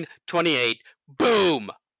 29, 28, boom,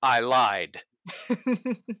 I lied.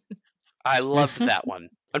 I loved that one.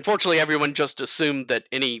 Unfortunately, everyone just assumed that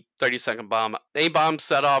any 30-second bomb, any bomb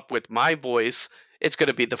set off with my voice, it's going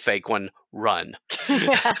to be the fake one, run.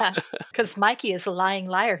 Because Mikey is a lying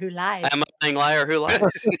liar who lies. I'm a lying liar who lies.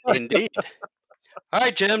 Indeed. All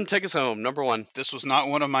right, Jim, take us home. Number 1. This was not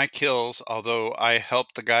one of my kills, although I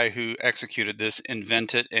helped the guy who executed this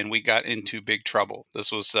invent it, and we got into big trouble. This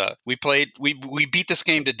was, we beat this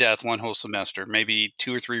game to death one whole semester, maybe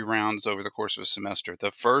 2 or 3 rounds over the course of a semester.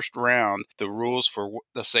 The first round, the rules for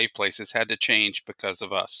the safe places had to change because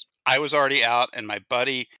of us. I was already out, and my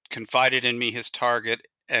buddy confided in me his target,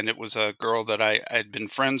 and it was a girl that I'd been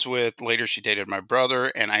friends with. Later, she dated my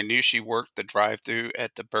brother, and I knew she worked the drive-thru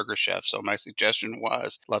at the Burger Chef. So my suggestion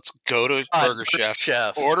was, let's go to Burger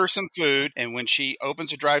Chef, order some food, and when she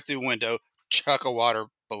opens the drive-thru window, chuck a water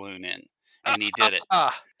balloon in. And he did it.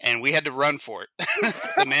 And we had to run for it.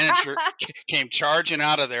 The manager came charging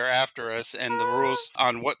out of there after us, and the rules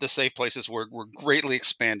on what the safe places were greatly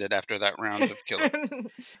expanded after that round of killing.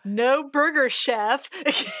 No Burger Chef.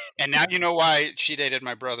 And now you know why she dated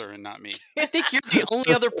my brother and not me. I think you're the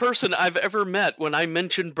only other person I've ever met when I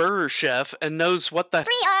mentioned Burger Chef and knows what the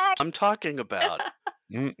I'm talking about.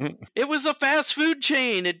 It was a fast food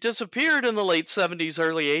chain. It disappeared in the late 70s,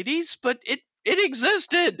 early 80s, but it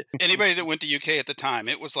existed. Anybody that went to UK at the time,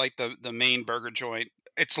 it was like the main burger joint.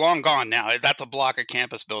 It's long gone now. That's a block of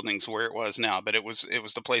campus buildings where it was now, but it was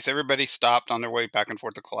the place everybody stopped on their way back and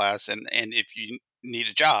forth to class, and if you need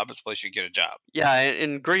a job, it's a place you get a job. Yeah,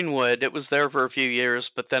 in Greenwood, it was there for a few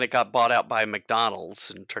years, but then it got bought out by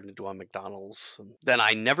McDonald's and turned into a McDonald's. And then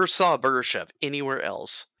I never saw a Burger Chef anywhere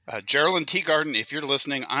else. Geraldine Teagarden, if you're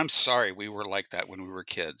listening, I'm sorry we were like that when we were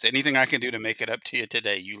kids. Anything I can do to make it up to you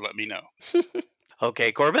today, you let me know.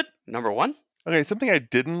 Okay, Corbett, number 1. Okay, something I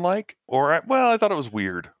didn't like, I thought it was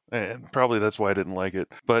weird, and probably that's why I didn't like it.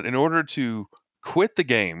 But in order to quit the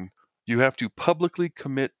game, you have to publicly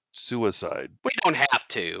commit suicide. We don't have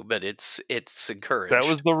to, but it's encouraged. That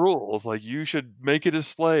was the rule. It's like, you should make a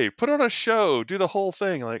display, put on a show, do the whole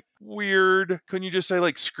thing. Like, weird. Couldn't you just say,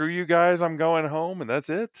 like, screw you guys, I'm going home, and that's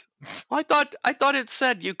it? I thought it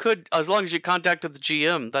said you could, as long as you contacted the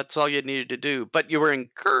GM, that's all you needed to do. But you were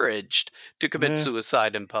encouraged to commit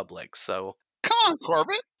suicide in public, so... Come on,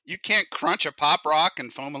 Corbett. You can't crunch a pop rock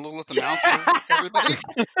and foam a little at the mouth for everybody?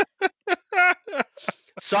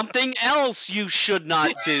 Something else you should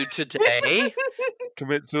not do today.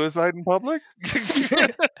 Commit suicide in public?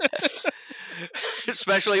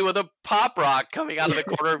 Especially with a pop rock coming out of the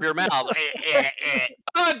corner of your mouth.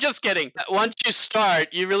 Oh, just kidding. Once you start,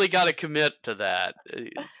 you really got to commit to that.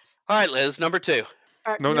 All right, Liz, number 2.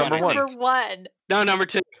 No, number 1. Number 1. No, number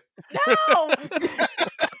 2. No!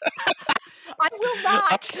 I will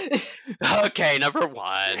not. Okay, number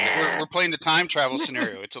 1. We're playing the time travel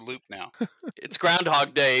scenario. It's a loop now. It's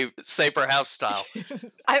Groundhog Day, Safer House style.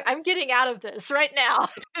 I'm getting out of this right now.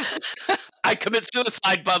 I commit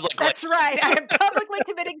suicide publicly. That's right. I am publicly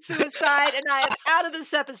committing suicide, and I am out of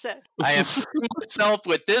this episode. I am myself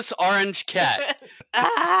with this orange cat.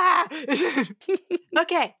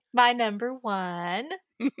 Okay, my number 1.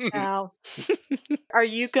 Now, are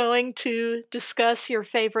you going to discuss your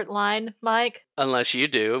favorite line, Mike? Unless you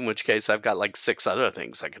do, in which case I've got like 6 other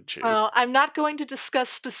things I can choose. Well, I'm not going to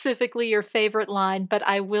discuss specifically your favorite line, but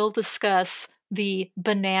I will discuss the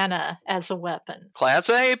banana as a weapon. Class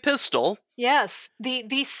A pistol. Yes,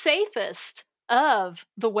 the safest of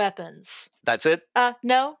the weapons. That's it?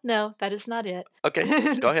 No, that is not it.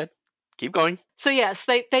 Okay, go ahead. keep going. So yes,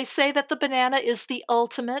 they say that the banana is the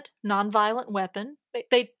ultimate nonviolent weapon.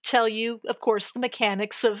 They tell you, of course, the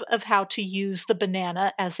mechanics of how to use the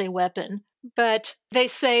banana as a weapon. But they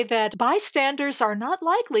say that bystanders are not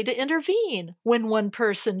likely to intervene when one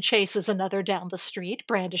person chases another down the street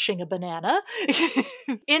brandishing a banana.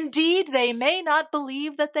 Indeed, they may not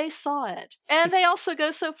believe that they saw it. And they also go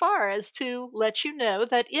so far as to let you know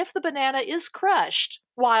that if the banana is crushed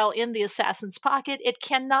while in the assassin's pocket, it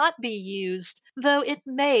cannot be used, though it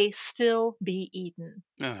may still be eaten.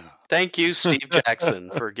 Thank you, Steve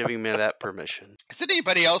Jackson, for giving me that permission. Has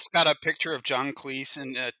anybody else got a picture of John Cleese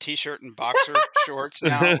in a t-shirt and boxer shorts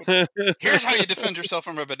now? Here's how you defend yourself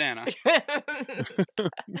from a banana.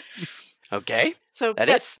 Okay. So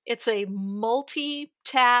yes, it's a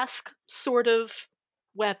multi-task sort of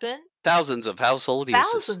weapon. Thousands of household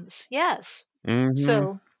uses. Thousands, yes. Mhm.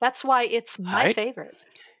 So that's why it's my favorite.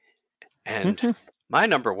 And my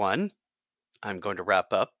number one, I'm going to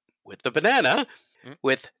wrap up with the banana,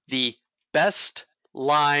 with the best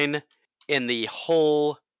line in the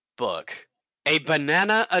whole book. A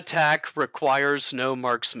banana attack requires no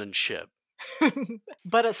marksmanship.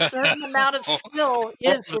 But a certain amount of skill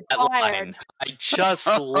is required. I just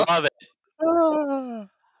love it.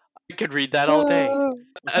 I could read that all day.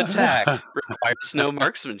 Attack requires no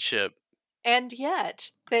marksmanship. And yet,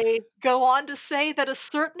 they go on to say that a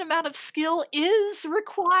certain amount of skill is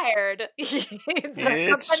required.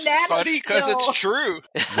 It's funny because it's true.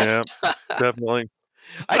 Yeah, definitely.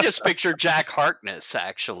 I just picture Jack Harkness,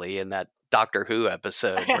 actually, in that Doctor Who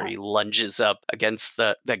episode where he lunges up against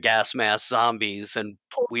the gas mask zombies and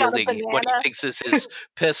wielding what he thinks is his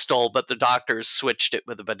pistol, but the doctor's switched it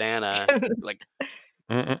with a banana. Like,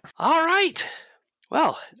 all right.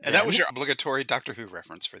 Well, and that was your obligatory Doctor Who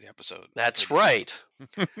reference for the episode. That's right.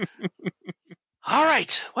 All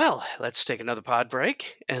right. Well, let's take another pod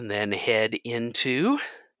break and then head into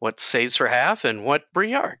what saves for half and what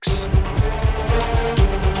Briarks.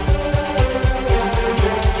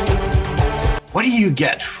 What do you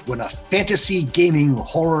get when a fantasy, gaming,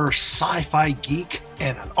 horror, sci-fi geek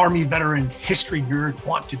and an Army veteran history nerd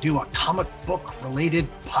want to do a comic book related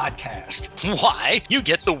podcast? Why, you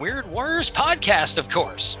get the Weird Warriors podcast, of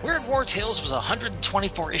course. Weird War Tales was a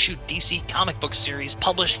 124-issue DC comic book series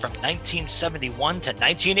published from 1971 to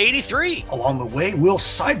 1983. Along the way, we'll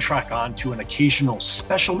sidetrack on to an occasional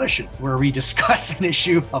special mission where we discuss an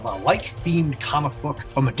issue of a like-themed comic book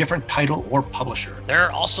from a different title or publisher. There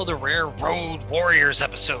are also the rare Road Warriors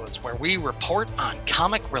episodes where we report on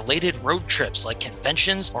comic-related road trips like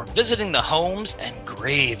conventions or visiting the homes and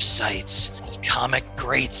grave sites of comic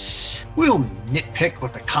greats. We'll nitpick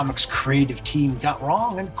what the comics creative team got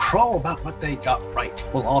wrong and crow about what they got right.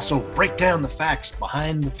 We'll also break down the facts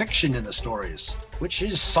behind the fiction in the stories, which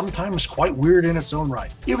is sometimes quite weird in its own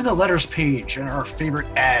right. Even the letters page and our favorite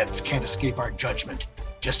ads can't escape our judgment,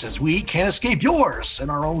 just as we can't escape yours in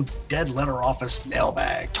our own dead letter office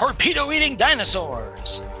mailbag. Torpedo-eating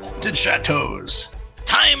dinosaurs. Haunted chateaus.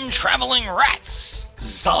 Time-traveling rats.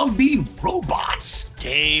 Zombie robots.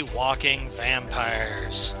 Day-walking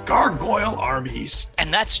vampires. Gargoyle armies.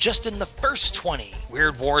 And that's just in the first 20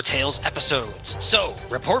 Weird War Tales episodes. So,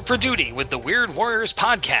 report for duty with the Weird Warriors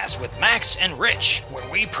podcast with Max and Rich, where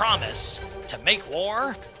we promise to make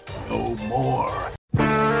war no more.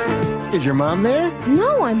 Is your mom there?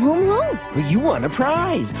 No, I'm home alone. Well, you won a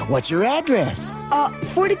prize. What's your address?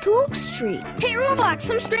 42 Oak Street. Hey, Roblox,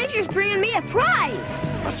 some stranger's bringing me a prize.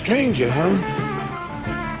 A stranger, huh?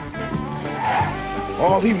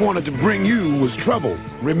 All he wanted to bring you was trouble.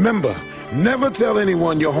 Remember, never tell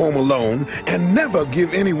anyone you're home alone and never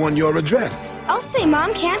give anyone your address. I'll say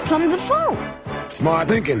Mom can't come to the phone. Smart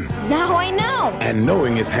thinking. Now I know. And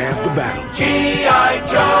knowing is half the battle. G.I.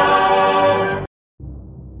 Joe!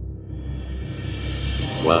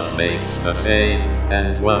 What makes the save,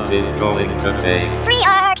 and what is going to take? Free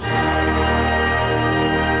art!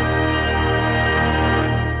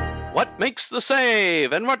 What makes the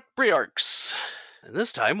save, and what Briarks? And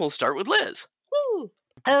this time we'll start with Liz. Woo!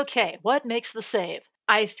 Okay, what makes the save?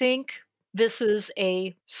 I think this is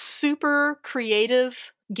a super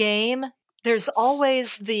creative game. There's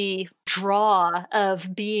always the draw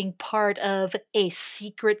of being part of a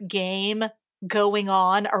secret game going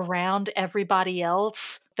on around everybody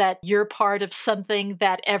else, that you're part of something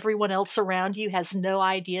that everyone else around you has no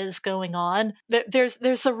idea is going on.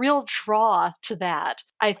 There's a real draw to that.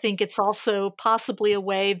 I think it's also possibly a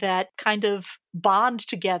way that kind of bond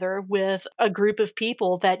together with a group of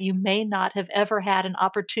people that you may not have ever had an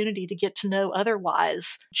opportunity to get to know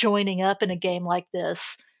otherwise, joining up in a game like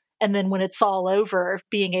this And then when it's all over,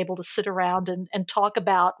 being able to sit around and talk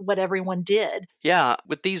about what everyone did. Yeah,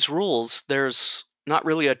 with these rules, there's not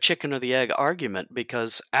really a chicken or the egg argument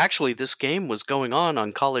because actually this game was going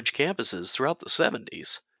on college campuses throughout the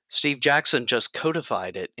 70s. Steve Jackson just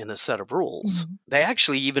codified it in a set of rules. They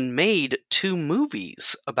actually even made 2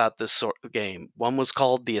 movies about this sort of game. One was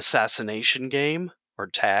called The Assassination Game, or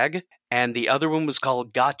Tag, and the other one was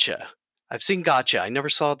called Gotcha. I've seen Gotcha. I never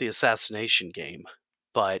saw The Assassination Game,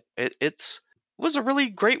 but it was a really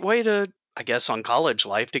great way to, I guess, on college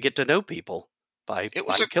life to get to know people by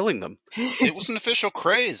killing them. It was an official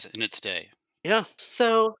craze in its day. Yeah.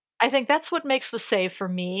 So I think that's what makes the save for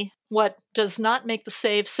me. What does not make the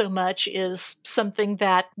save so much is something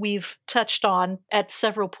that we've touched on at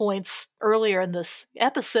several points earlier in this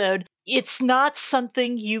episode. It's not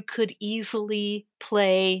something you could easily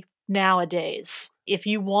play nowadays. If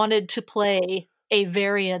you wanted to play a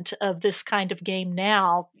variant of this kind of game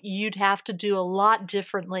now, you'd have to do a lot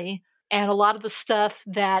differently. And a lot of the stuff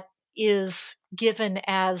that is given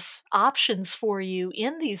as options for you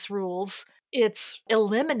in these rules, it's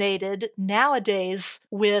eliminated nowadays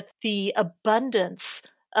with the abundance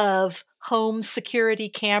of home security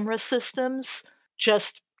camera systems,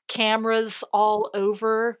 just cameras all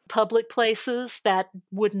over public places that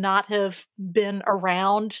would not have been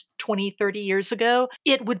around 20, 30 years ago.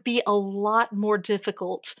 It would be a lot more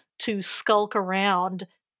difficult to skulk around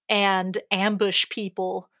and ambush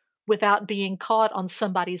people without being caught on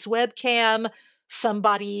somebody's webcam,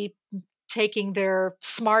 somebody taking their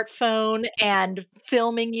smartphone and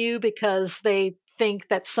filming you because they think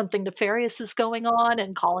that something nefarious is going on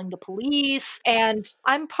and calling the police. And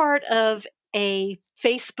I'm part of a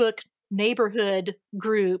Facebook neighborhood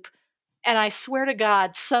group, and I swear to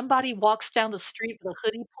God, somebody walks down the street with a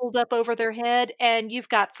hoodie pulled up over their head, and you've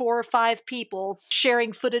got 4 or 5 people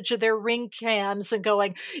sharing footage of their Ring cams and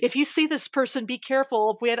going, if you see this person, be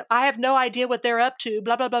careful. I have no idea what they're up to,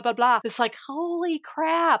 blah, blah, blah, blah, blah. It's like, holy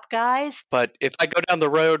crap, guys. But if I go down the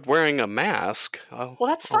road wearing a mask, well,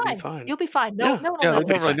 that's fine. You'll be fine. No one will don't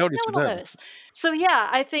really notice No one will them. notice. So yeah,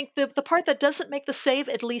 I think the part that doesn't make the save,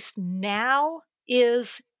 at least now,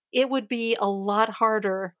 is it would be a lot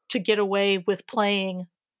harder to get away with playing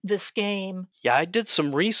this game. Yeah, I did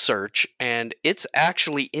some research, and it's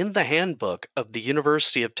actually in the handbook of the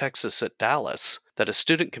University of Texas at Dallas that a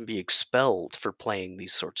student can be expelled for playing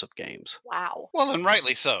these sorts of games. Wow. Well, and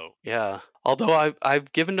rightly so. Yeah. Although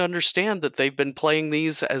I've given to understand that they've been playing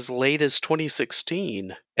these as late as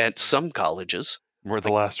 2016 at some colleges. Where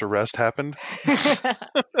the last arrest happened?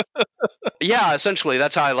 Yeah, essentially,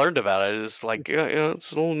 that's how I learned about it. It's like,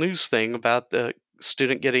 it's a little news thing about the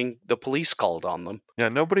student getting the police called on them. Yeah,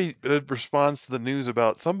 nobody responds to the news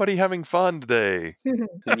about somebody having fun today.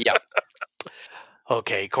 Yeah.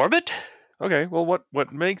 Okay, Corbett? Okay, well,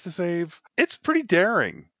 what makes the save? It's pretty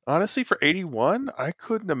daring. Honestly, for 81, I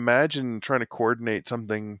couldn't imagine trying to coordinate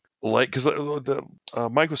something like, because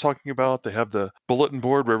Mike was talking about, they have the bulletin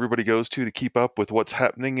board where everybody goes to keep up with what's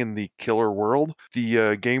happening in the killer world.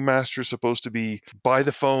 The game master is supposed to be by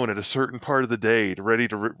the phone at a certain part of the day, ready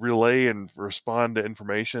to relay and respond to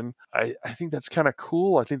information. I think that's kind of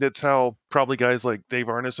cool. I think that's how probably guys like Dave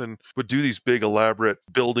Arneson would do these big, elaborate,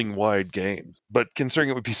 building-wide games. But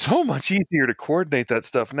considering it would be so much easier to coordinate that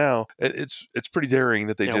stuff now, it's pretty daring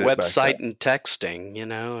that they did it back website then. and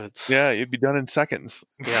texting, it's... Yeah, it'd be done in seconds.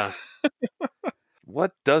 Yeah.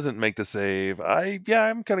 What doesn't make the save?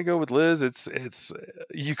 I'm gonna go with Liz. It's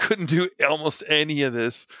you couldn't do almost any of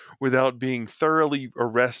this without being thoroughly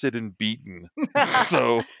arrested and beaten.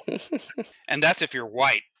 So, and that's if you're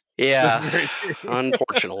white. Yeah,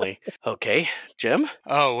 unfortunately. Okay, Jim?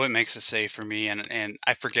 Oh, what makes it safe for me, and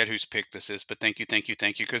I forget whose pick this is, but thank you,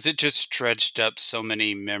 because it just dredged up so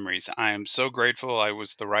many memories. I am so grateful I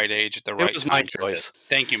was the right age at the right time. It was my choice.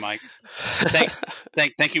 Thank you, Mike.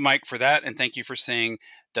 Thank you, Mike, for that, and thank you for saying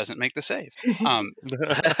doesn't make the save.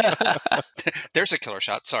 There's a killer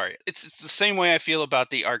shot. Sorry. It's the same way I feel about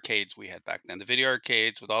the arcades we had back then, the video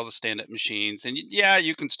arcades with all the stand-up machines. And yeah,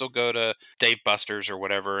 you can still go to Dave Buster's or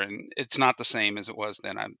whatever, and it's not the same as it was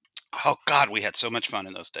then. Oh God, we had so much fun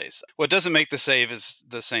in those days. What doesn't make the save is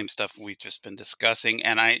the same stuff we've just been discussing.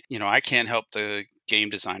 And I can't help the game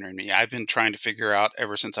designer in me. I've been trying to figure out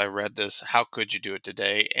ever since I read this, how could you do it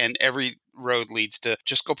today? And every road leads to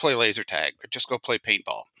just go play laser tag or just go play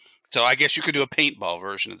paintball. So I guess you could do a paintball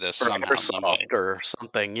version of this somehow. Or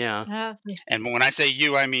something, yeah. And when I say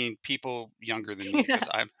you, I mean people younger than me, because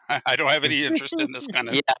I don't have any interest in this kind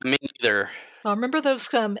of... Yeah, me neither. Remember those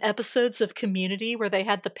episodes of Community where they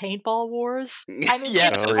had the paintball wars? I mean,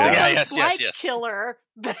 Yes. it's Oh, almost yeah. Yes, like yes. Killer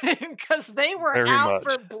because they were Very out much.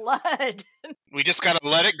 for blood. We just got to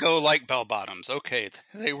let it go like bell bottoms. Okay,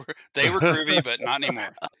 they were groovy, but not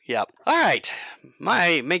anymore. Yep. All right.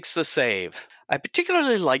 My makes the save. I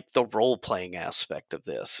particularly like the role-playing aspect of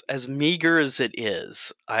this. As meager as it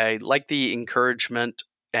is, I like the encouragement,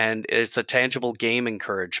 and it's a tangible game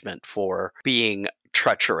encouragement for being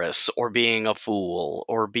treacherous or being a fool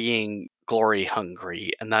or being glory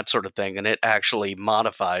hungry and that sort of thing. And it actually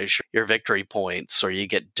modifies your victory points, or you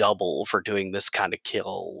get double for doing this kind of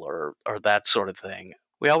kill or that sort of thing.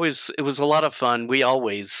 It was a lot of fun.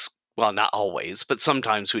 Well, not always, but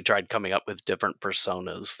sometimes we tried coming up with different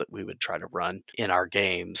personas that we would try to run in our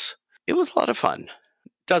games. It was a lot of fun.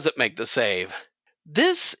 Does it make the save?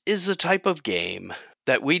 This is a type of game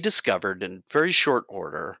that we discovered in very short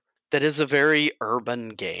order that is a very urban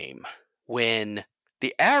game. When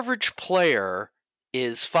the average player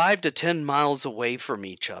is 5 to 10 miles away from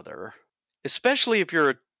each other, especially if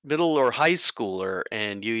you're a middle or high schooler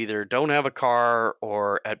and you either don't have a car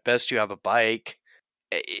or at best you have a bike,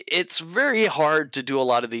 it's very hard to do a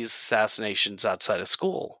lot of these assassinations outside of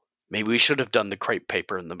school. Maybe we should have done the crepe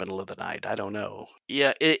paper in the middle of the night. I don't know.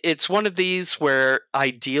 Yeah, it's one of these where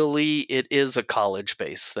ideally it is a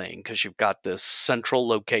college-based thing because you've got this central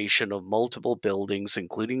location of multiple buildings,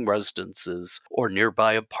 including residences or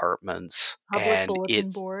nearby apartments. Public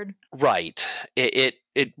bulletin board. Right.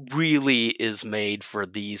 It really is made for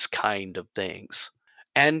these kind of things.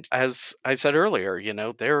 And as I said earlier,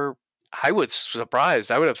 I was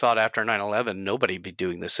surprised. I would have thought after 9/11 nobody'd be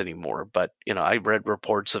doing this anymore. But, I read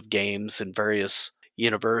reports of games in various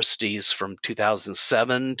universities from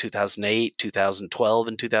 2007, 2008, 2012,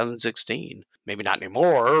 and 2016. Maybe not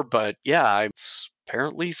anymore, but yeah, it's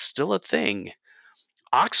apparently still a thing.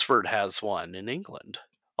 Oxford has one in England.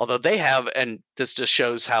 Although they have, and this just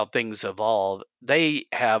shows how things evolve, they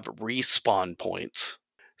have respawn points,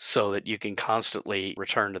 so that you can constantly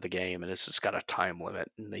return to the game, and it's just got a time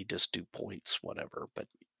limit, and they just do points, whatever. But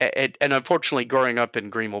and unfortunately, growing up in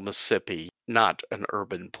Greenville, Mississippi, not an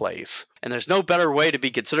urban place, and there's no better way to be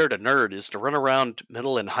considered a nerd is to run around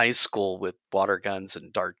middle and high school with water guns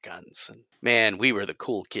and dart guns. And man, we were the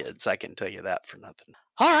cool kids, I can tell you that for nothing.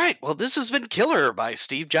 All right, well, this has been Killer by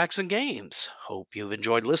Steve Jackson Games. Hope you've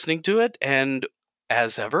enjoyed listening to it, and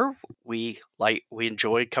as ever, we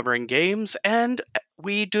enjoy covering games, and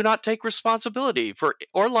we do not take responsibility for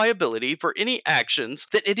or liability for any actions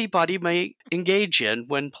that anybody may engage in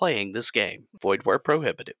when playing this game. Void where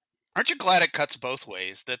prohibited. Aren't you glad it cuts both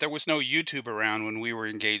ways, that there was no YouTube around when we were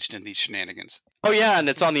engaged in these shenanigans? Oh yeah, and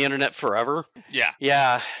it's on the internet forever? Yeah.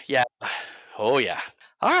 Yeah. Oh yeah.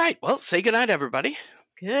 All right, well, say goodnight, everybody.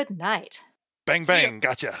 Good night. Bang, bang,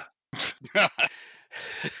 gotcha.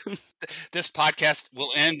 This podcast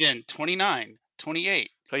will end in 29, 28.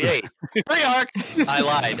 28. Free arc! I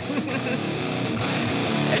lied.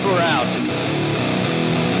 And we're out.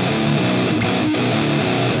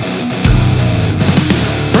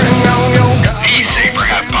 The Save for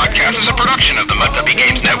Half podcast is a production of the Mudpuppy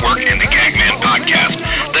Games Network and the Gagman Podcast.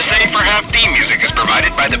 The Save for Half theme music is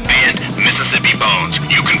provided by the band Mississippi Bones.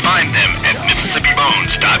 You can find them at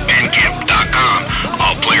mississippibones.bandcamp.com.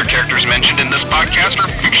 All player characters mentioned in this podcast are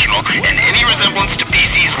fictional, and any resemblance to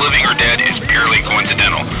PCs living or dead is purely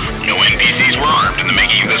coincidental. No NPCs were harmed in the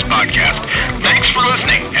making of this podcast. Thanks for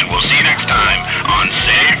listening, and we'll see you next time.